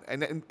want.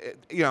 And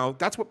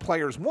that's what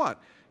players want.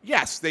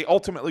 Yes, they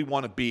ultimately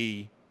want to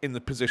be in the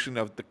position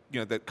of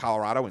that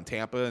Colorado and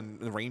Tampa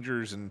and the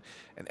Rangers and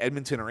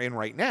Edmonton are in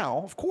right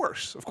now. Of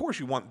course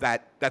you want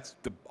that. That's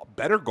the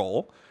better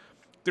goal.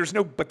 There's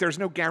no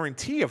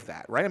guarantee of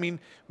that, right? I mean,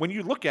 when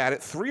you look at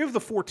it, 3 of the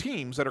 4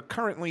 teams that are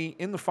currently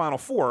in the Final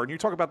Four, and you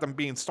talk about them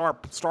being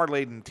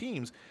star-laden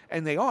teams,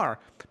 and they are,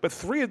 but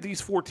 3 of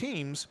these 4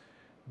 teams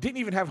didn't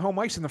even have home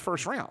ice in the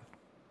first round.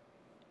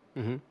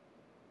 Mm-hmm.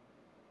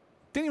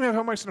 Didn't even have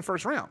home ice in the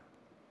first round.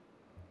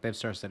 They have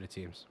star-studded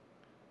teams.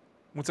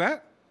 What's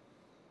that?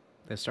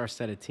 They have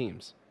star-studded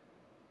teams.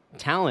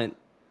 Talent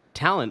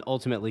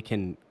ultimately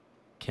can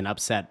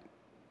upset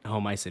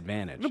home ice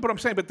advantage. No, but I'm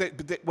saying,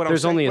 what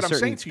There's only a I'm certain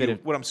saying to you,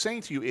 what I'm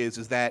saying to you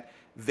is that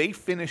they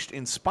finished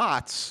in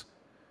spots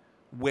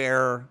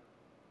where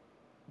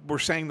we're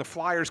saying the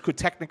Flyers could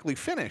technically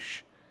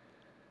finish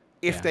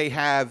if they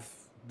have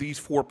these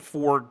four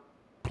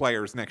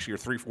players next year,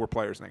 3-4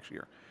 players next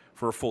year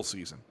for a full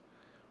season.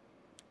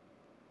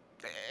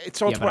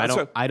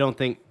 I don't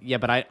think. Yeah,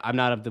 but I'm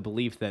not of the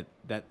belief that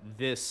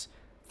this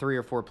 3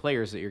 or 4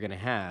 players that you're going to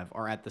have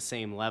are at the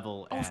same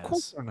level. Oh, as... Of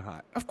course they're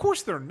not. Of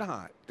course they're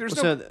not. There's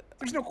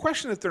no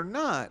question that they're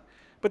not.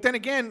 But then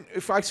again,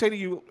 if I say to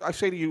you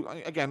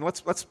again,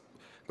 let's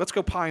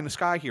go pie in the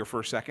sky here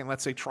for a second.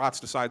 Let's say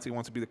Trotz decides he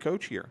wants to be the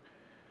coach here.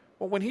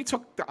 Well, when he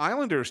took the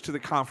Islanders to the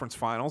conference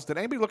finals, did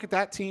anybody look at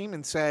that team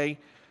and say,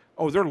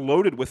 "Oh, they're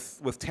loaded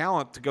with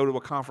talent to go to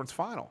a conference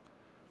final"?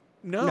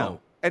 No.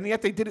 And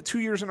yet they did it 2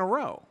 years in a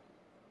row.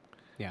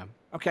 Yeah.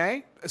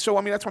 Okay? So,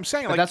 I mean, that's what I'm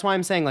saying. But that's why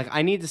I'm saying,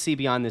 I need to see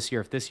beyond this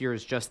year if this year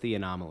is just the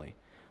anomaly,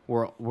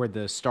 where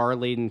the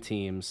star-laden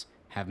teams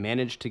have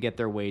managed to get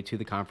their way to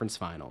the conference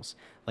finals.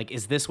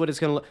 Is this what it's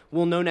going to look?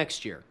 We'll know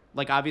next year.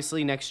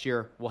 Obviously, next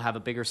year we'll have a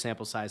bigger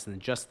sample size than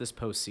just this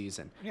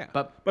postseason. Yeah.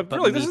 But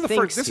really, this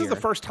is the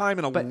first time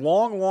in a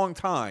long, long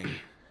time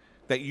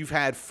that you've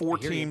had 4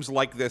 teams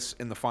like this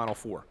in the Final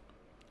Four.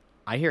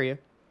 I hear you.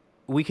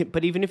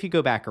 But even if you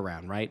go back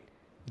around, right?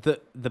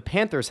 The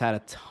Panthers had a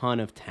ton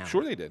of talent.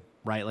 Sure, they did.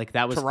 Right,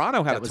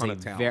 Toronto had a ton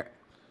of talent.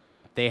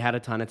 They had a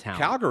ton of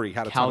talent. Calgary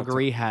had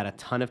a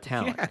ton of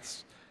talent.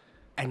 Yes,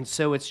 and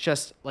so it's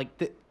just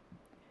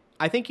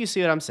I think you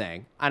see what I'm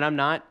saying, and I'm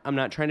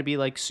not trying to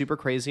be super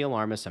crazy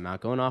alarmist. I'm not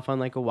going off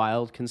on a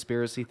wild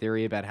conspiracy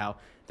theory about how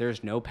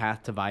there's no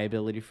path to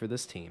viability for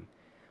this team.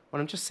 What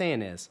I'm just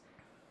saying is,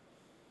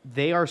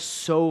 they are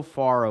so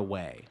far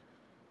away,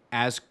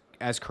 as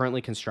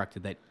currently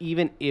constructed, that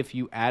even if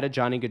you add a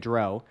Johnny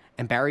Gaudreau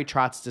and Barry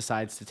Trotz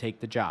decides to take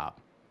the job,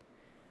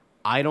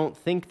 I don't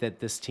think that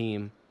this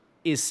team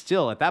is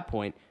still, at that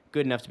point,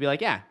 good enough to be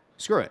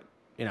screw it.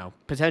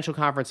 Potential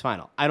conference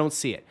final. I don't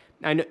see it.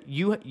 I know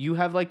you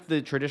have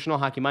the traditional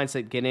hockey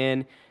mindset, get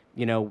in,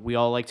 we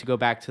all like to go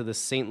back to the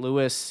St.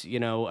 Louis,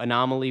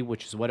 anomaly,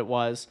 which is what it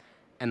was,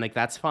 and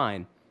that's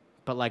fine.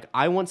 But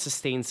I want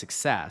sustained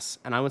success,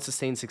 and I want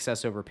sustained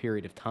success over a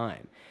period of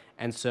time.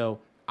 And so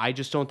I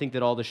just don't think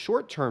that all the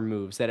short-term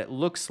moves that it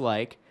looks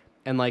like,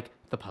 and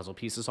the puzzle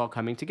pieces all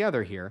coming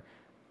together here,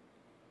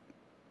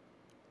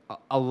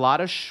 a lot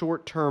of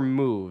short-term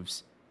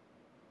moves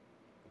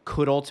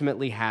could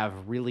ultimately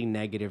have really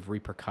negative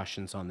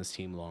repercussions on this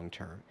team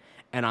long-term.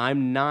 And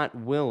I'm not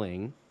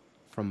willing,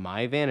 from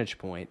my vantage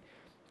point,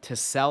 to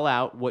sell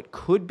out what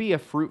could be a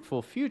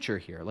fruitful future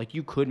here.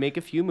 You could make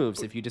a few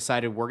moves if you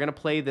decided we're going to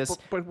play this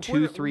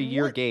 2-3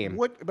 year game.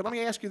 But let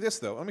me ask you this,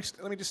 though. Let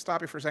me just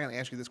stop you for a second and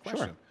ask you this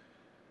question. Sure.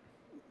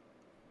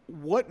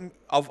 What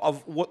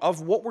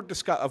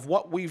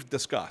what we've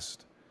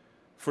discussed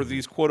for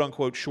these quote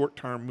unquote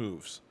short-term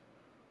moves,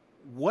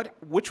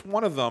 which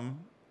one of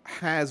them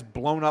has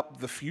blown up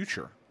the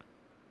future?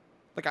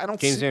 I don't.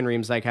 James Van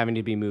Riem's having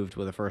to be moved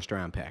with a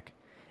first-round pick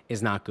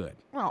is not good.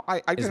 Well,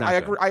 I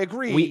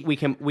agree.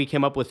 We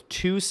came up with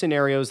 2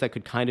 scenarios that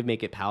could kind of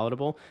make it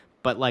palatable.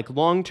 But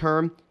long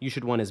term, you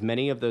should want as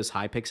many of those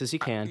high picks as you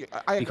can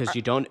because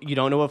you don't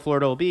know what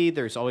Florida will be.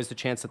 There's always the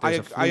chance that there's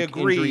a fluke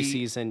injury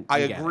season. I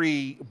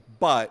agree,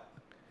 but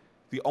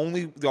the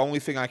only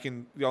thing I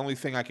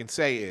can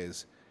say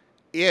is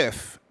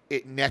if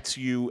it nets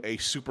you a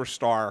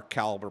superstar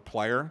caliber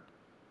player,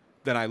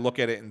 then I look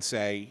at it and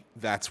say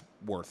that's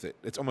worth it.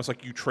 It's almost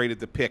like you traded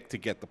the pick to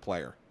get the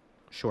player.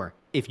 Sure.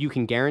 If you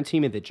can guarantee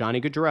me that Johnny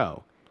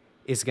Gaudreau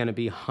is going to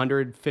be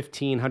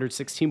 115,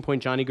 116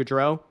 point Johnny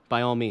Gaudreau,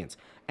 by all means.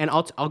 And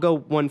I'll go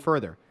one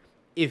further.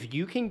 If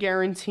you can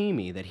guarantee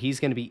me that he's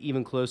going to be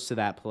even close to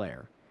that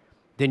player,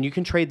 then you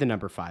can trade the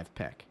number 5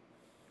 pick.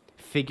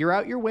 Figure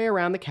out your way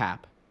around the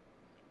cap.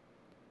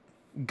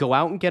 Go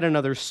out and get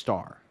another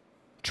star.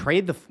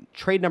 Trade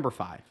number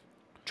 5.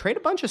 Trade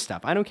a bunch of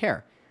stuff. I don't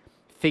care.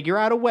 Figure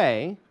out a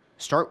way.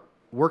 Start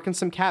working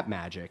some cap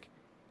magic.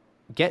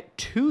 Get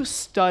 2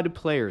 stud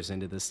players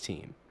into this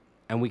team,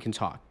 and we can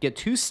talk. Get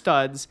 2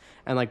 studs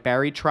and like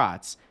Barry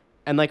Trotz,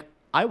 and like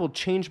I will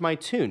change my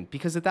tune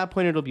because at that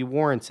point it'll be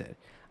warranted.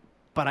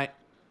 But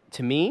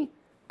to me,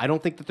 I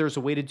don't think that there's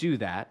a way to do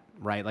that,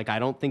 right? Like I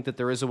don't think that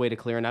there is a way to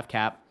clear enough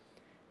cap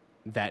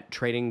that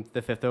trading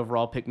the 5th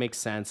overall pick makes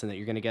sense and that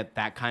you're going to get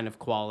that kind of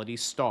quality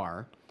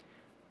star.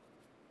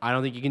 I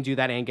don't think you can do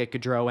that and get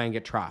Gaudreau and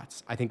get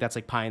Trotz. I think that's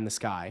like pie in the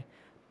sky.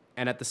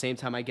 And at the same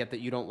time, I get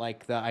that you don't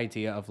like the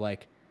idea of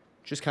like,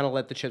 just kind of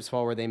let the chips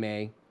fall where they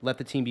may. Let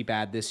the team be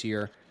bad this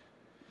year.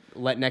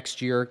 Let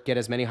next year get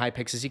as many high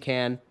picks as you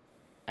can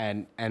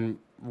and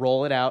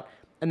roll it out.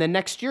 And then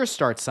next year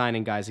start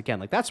signing guys again.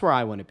 Like that's where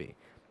I want to be.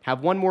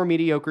 Have one more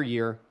mediocre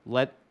year.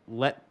 Let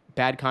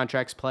bad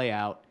contracts play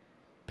out.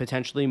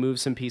 Potentially move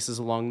some pieces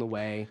along the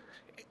way.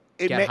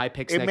 Get high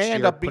picks next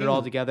year. Put it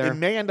all together. It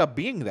may end up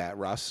being that,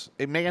 Russ.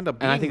 It may end up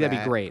being that. And I think that'd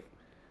be great.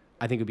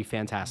 I think it would be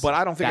fantastic. But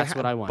I don't think that's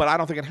what I want. But I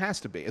don't think it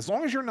has to be. As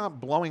long as you're not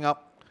blowing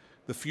up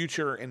the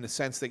future in the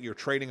sense that you're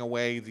trading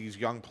away these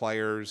young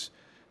players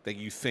that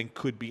you think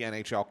could be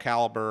NHL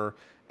caliber,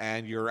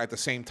 and you're at the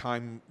same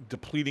time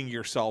depleting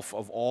yourself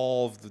of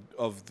all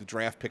of the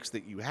draft picks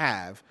that you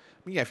have.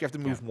 I mean, yeah, if you have to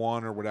move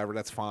one or whatever,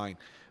 that's fine.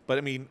 But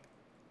I mean,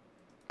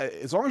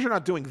 as long as you're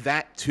not doing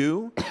that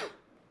too,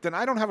 then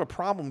I don't have a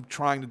problem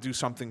trying to do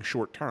something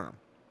short term.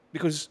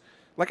 Because,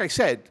 like I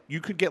said,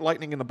 you could get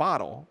lightning in the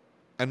bottle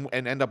and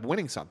end up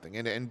winning something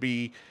and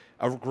be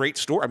a great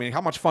story. I mean, how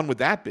much fun would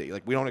that be?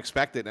 Like, we don't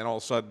expect it, and all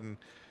of a sudden,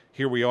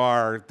 here we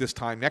are this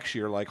time next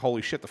year, like,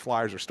 holy shit, the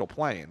Flyers are still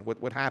playing.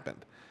 What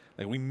happened?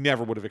 Like, we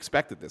never would have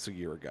expected this a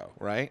year ago,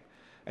 right?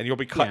 And you'll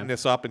be cutting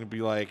this up and be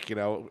like, you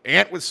know,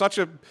 Ant was such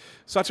a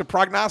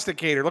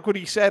prognosticator. Look what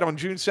he said on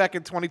June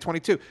 2nd,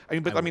 2022. I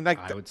mean,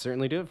 I would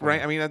certainly do it for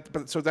right? him. I mean,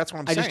 but so that's what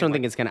I'm saying. I just don't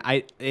think it's gonna.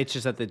 It's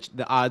just that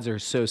the odds are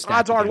so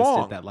stacked. Odds are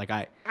long.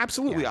 That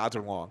Absolutely, odds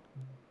are long.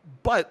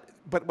 But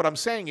what I'm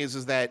saying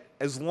is that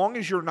as long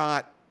as you're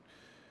not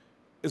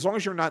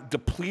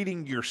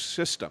depleting your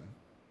system,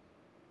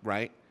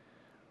 right?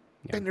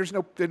 Yeah.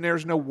 Then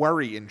there's no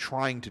worry in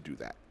trying to do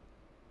that.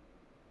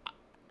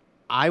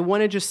 I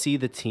want to just see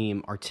the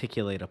team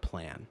articulate a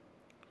plan.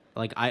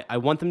 Like I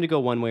want them to go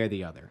one way or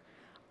the other.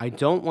 I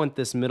don't want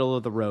this middle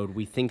of the road.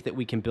 We think that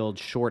we can build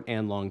short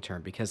and long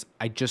term because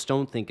I just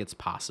don't think it's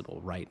possible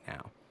right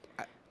now.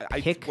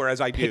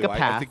 Whereas I do.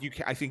 I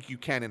think you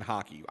can in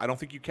hockey. I don't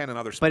think you can in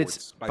other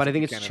sports. But I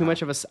think it's too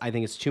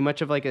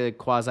much of like a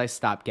quasi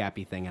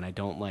stopgappy thing, and I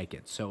don't like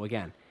it. So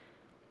again,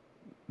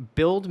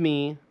 build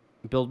me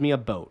a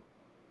boat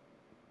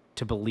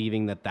to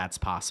believing that that's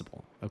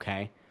possible.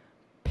 Okay,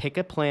 pick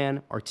a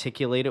plan,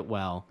 articulate it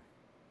well,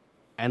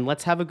 and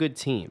let's have a good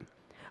team.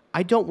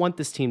 I don't want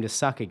this team to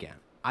suck again.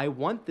 I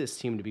want this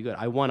team to be good.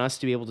 I want us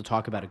to be able to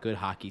talk about a good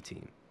hockey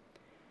team.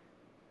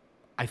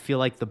 I feel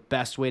like the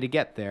best way to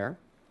get there,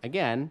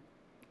 again,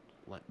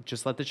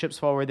 just let the chips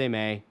fall where they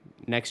may.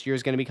 Next year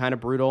is going to be kind of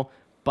brutal,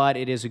 but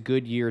it is a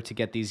good year to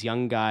get these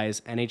young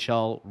guys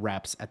NHL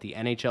reps at the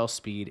NHL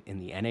speed in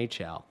the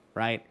NHL,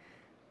 right?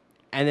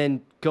 And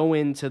then go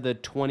into the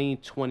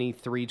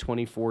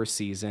 2023-24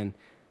 season,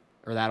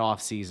 or that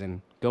off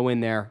season, go in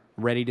there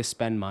ready to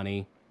spend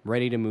money,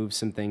 ready to move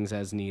some things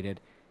as needed,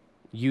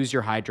 use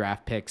your high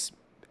draft picks,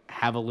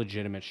 have a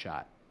legitimate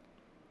shot.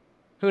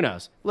 Who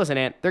knows? Listen,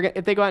 Ant,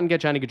 if they go out and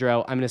get Johnny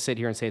Gaudreau, I'm going to sit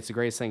here and say it's the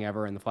greatest thing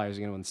ever and the Flyers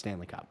are going to win the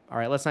Stanley Cup. All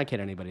right, let's not kid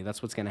anybody.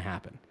 That's what's going to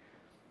happen.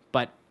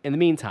 But in the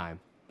meantime,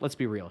 let's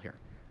be real here.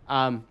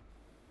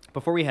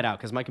 Before we head out,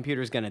 because my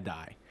computer is going to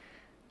die,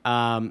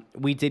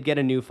 we did get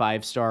a new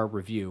 5-star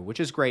review,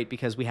 which is great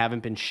because we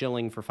haven't been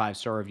shilling for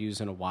 5-star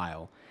reviews in a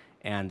while.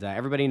 And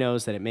everybody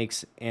knows that it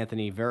makes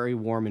Anthony very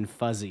warm and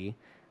fuzzy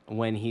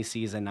when he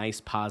sees a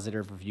nice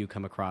positive review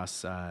come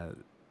across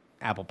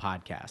Apple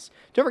Podcasts.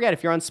 Don't forget,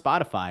 if you're on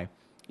Spotify,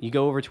 you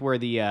go over to where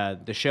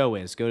the show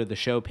is, go to the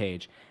show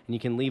page, and you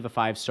can leave a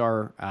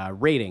 5-star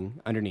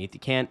rating underneath. You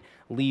can't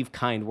leave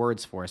kind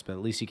words for us, but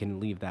at least you can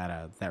leave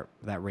that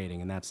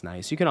rating, and that's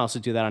nice. You can also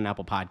do that on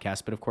Apple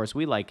Podcasts, but of course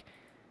we like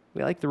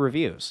the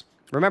reviews.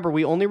 Remember,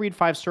 we only read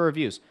 5-star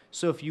reviews.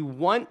 So if you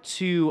want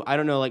to,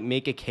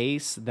 make a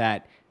case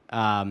that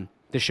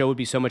the show would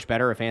be so much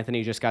better if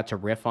Anthony just got to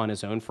riff on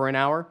his own for an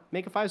hour,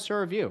 make a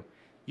 5-star review.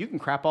 You can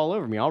crap all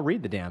over me. I'll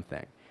read the damn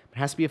thing. It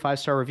has to be a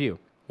 5-star review.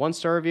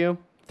 1-star review,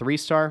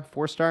 3-star,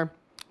 4-star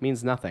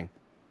means nothing.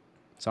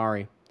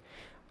 Sorry.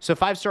 So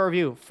 5-star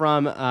review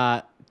from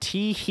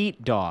T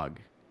Heat Dog.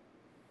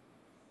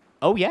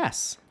 Oh,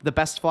 yes, the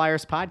Best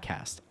Flyers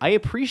podcast. I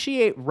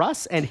appreciate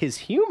Russ and his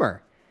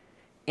humor,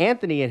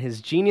 Anthony and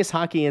his genius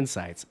hockey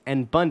insights,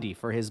 and Bundy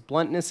for his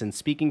bluntness and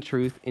speaking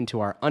truth into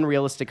our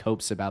unrealistic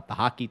hopes about the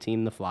hockey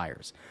team, the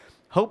Flyers.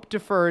 Hope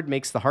deferred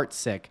makes the heart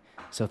sick,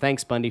 so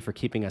thanks, Bundy, for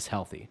keeping us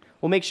healthy.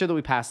 We'll make sure that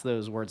we pass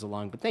those words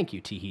along, but thank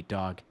you, T-Heat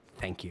Dog.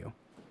 Thank you.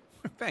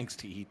 Thanks,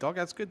 T-Heat Dog.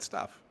 That's good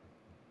stuff.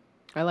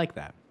 I like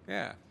that.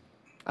 Yeah.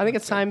 I think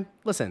it's time.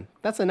 Listen,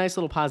 that's a nice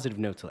little positive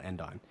note to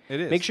end on. It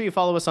is. Make sure you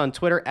follow us on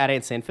Twitter at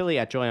AntSanPhilly,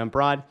 at Joy on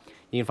Broad.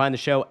 You can find the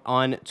show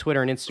on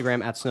Twitter and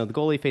Instagram at Snow the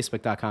Goalie,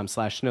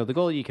 Facebook.com/Snow the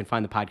Goalie. You can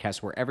find the podcast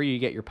wherever you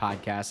get your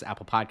podcasts,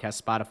 Apple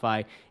Podcasts,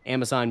 Spotify,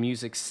 Amazon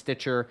Music,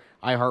 Stitcher,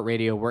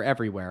 iHeartRadio. We're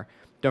everywhere.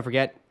 Don't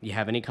forget, you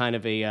have any kind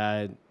of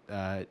a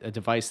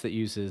device that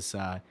uses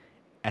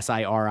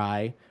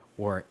SIRI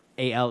or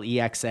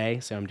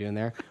ALEXA, so I'm doing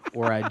there,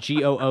 or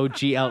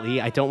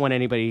GOOGLE. I don't want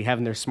anybody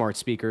having their smart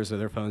speakers or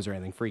their phones or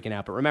anything freaking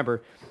out. But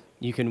remember,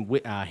 you can,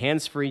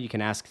 hands-free, you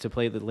can ask to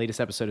play the latest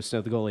episode of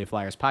Snow the Goalie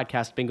Flyers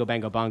podcast. Bingo,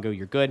 bango, bongo,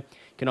 you're good.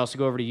 You can also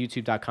go over to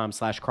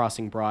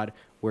youtube.com/crossingbroad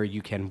where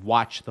you can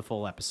watch the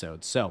full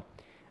episode. So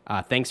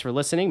thanks for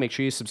listening. Make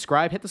sure you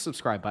subscribe. Hit the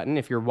subscribe button.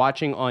 If you're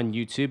watching on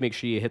YouTube, make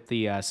sure you hit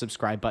the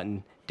subscribe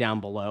button down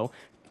below.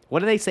 What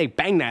do they say?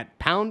 Bang that,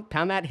 pound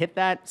that, hit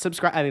that,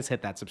 subscribe. I think it's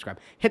hit that subscribe.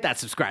 Hit that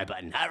subscribe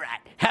button. All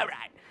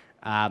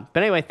right. But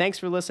anyway, thanks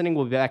for listening.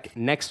 We'll be back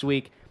next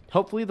week.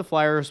 Hopefully the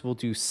Flyers will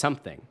do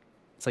something.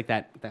 It's like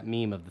that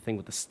meme of the thing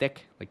with the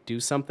stick, like do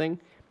something.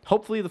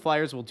 Hopefully the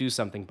Flyers will do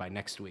something by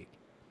next week.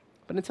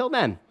 But until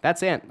then,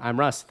 that's it. I'm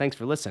Russ. Thanks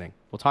for listening.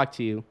 We'll talk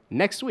to you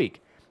next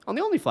week on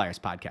the Only Flyers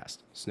podcast,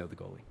 Snow the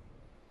Goalie.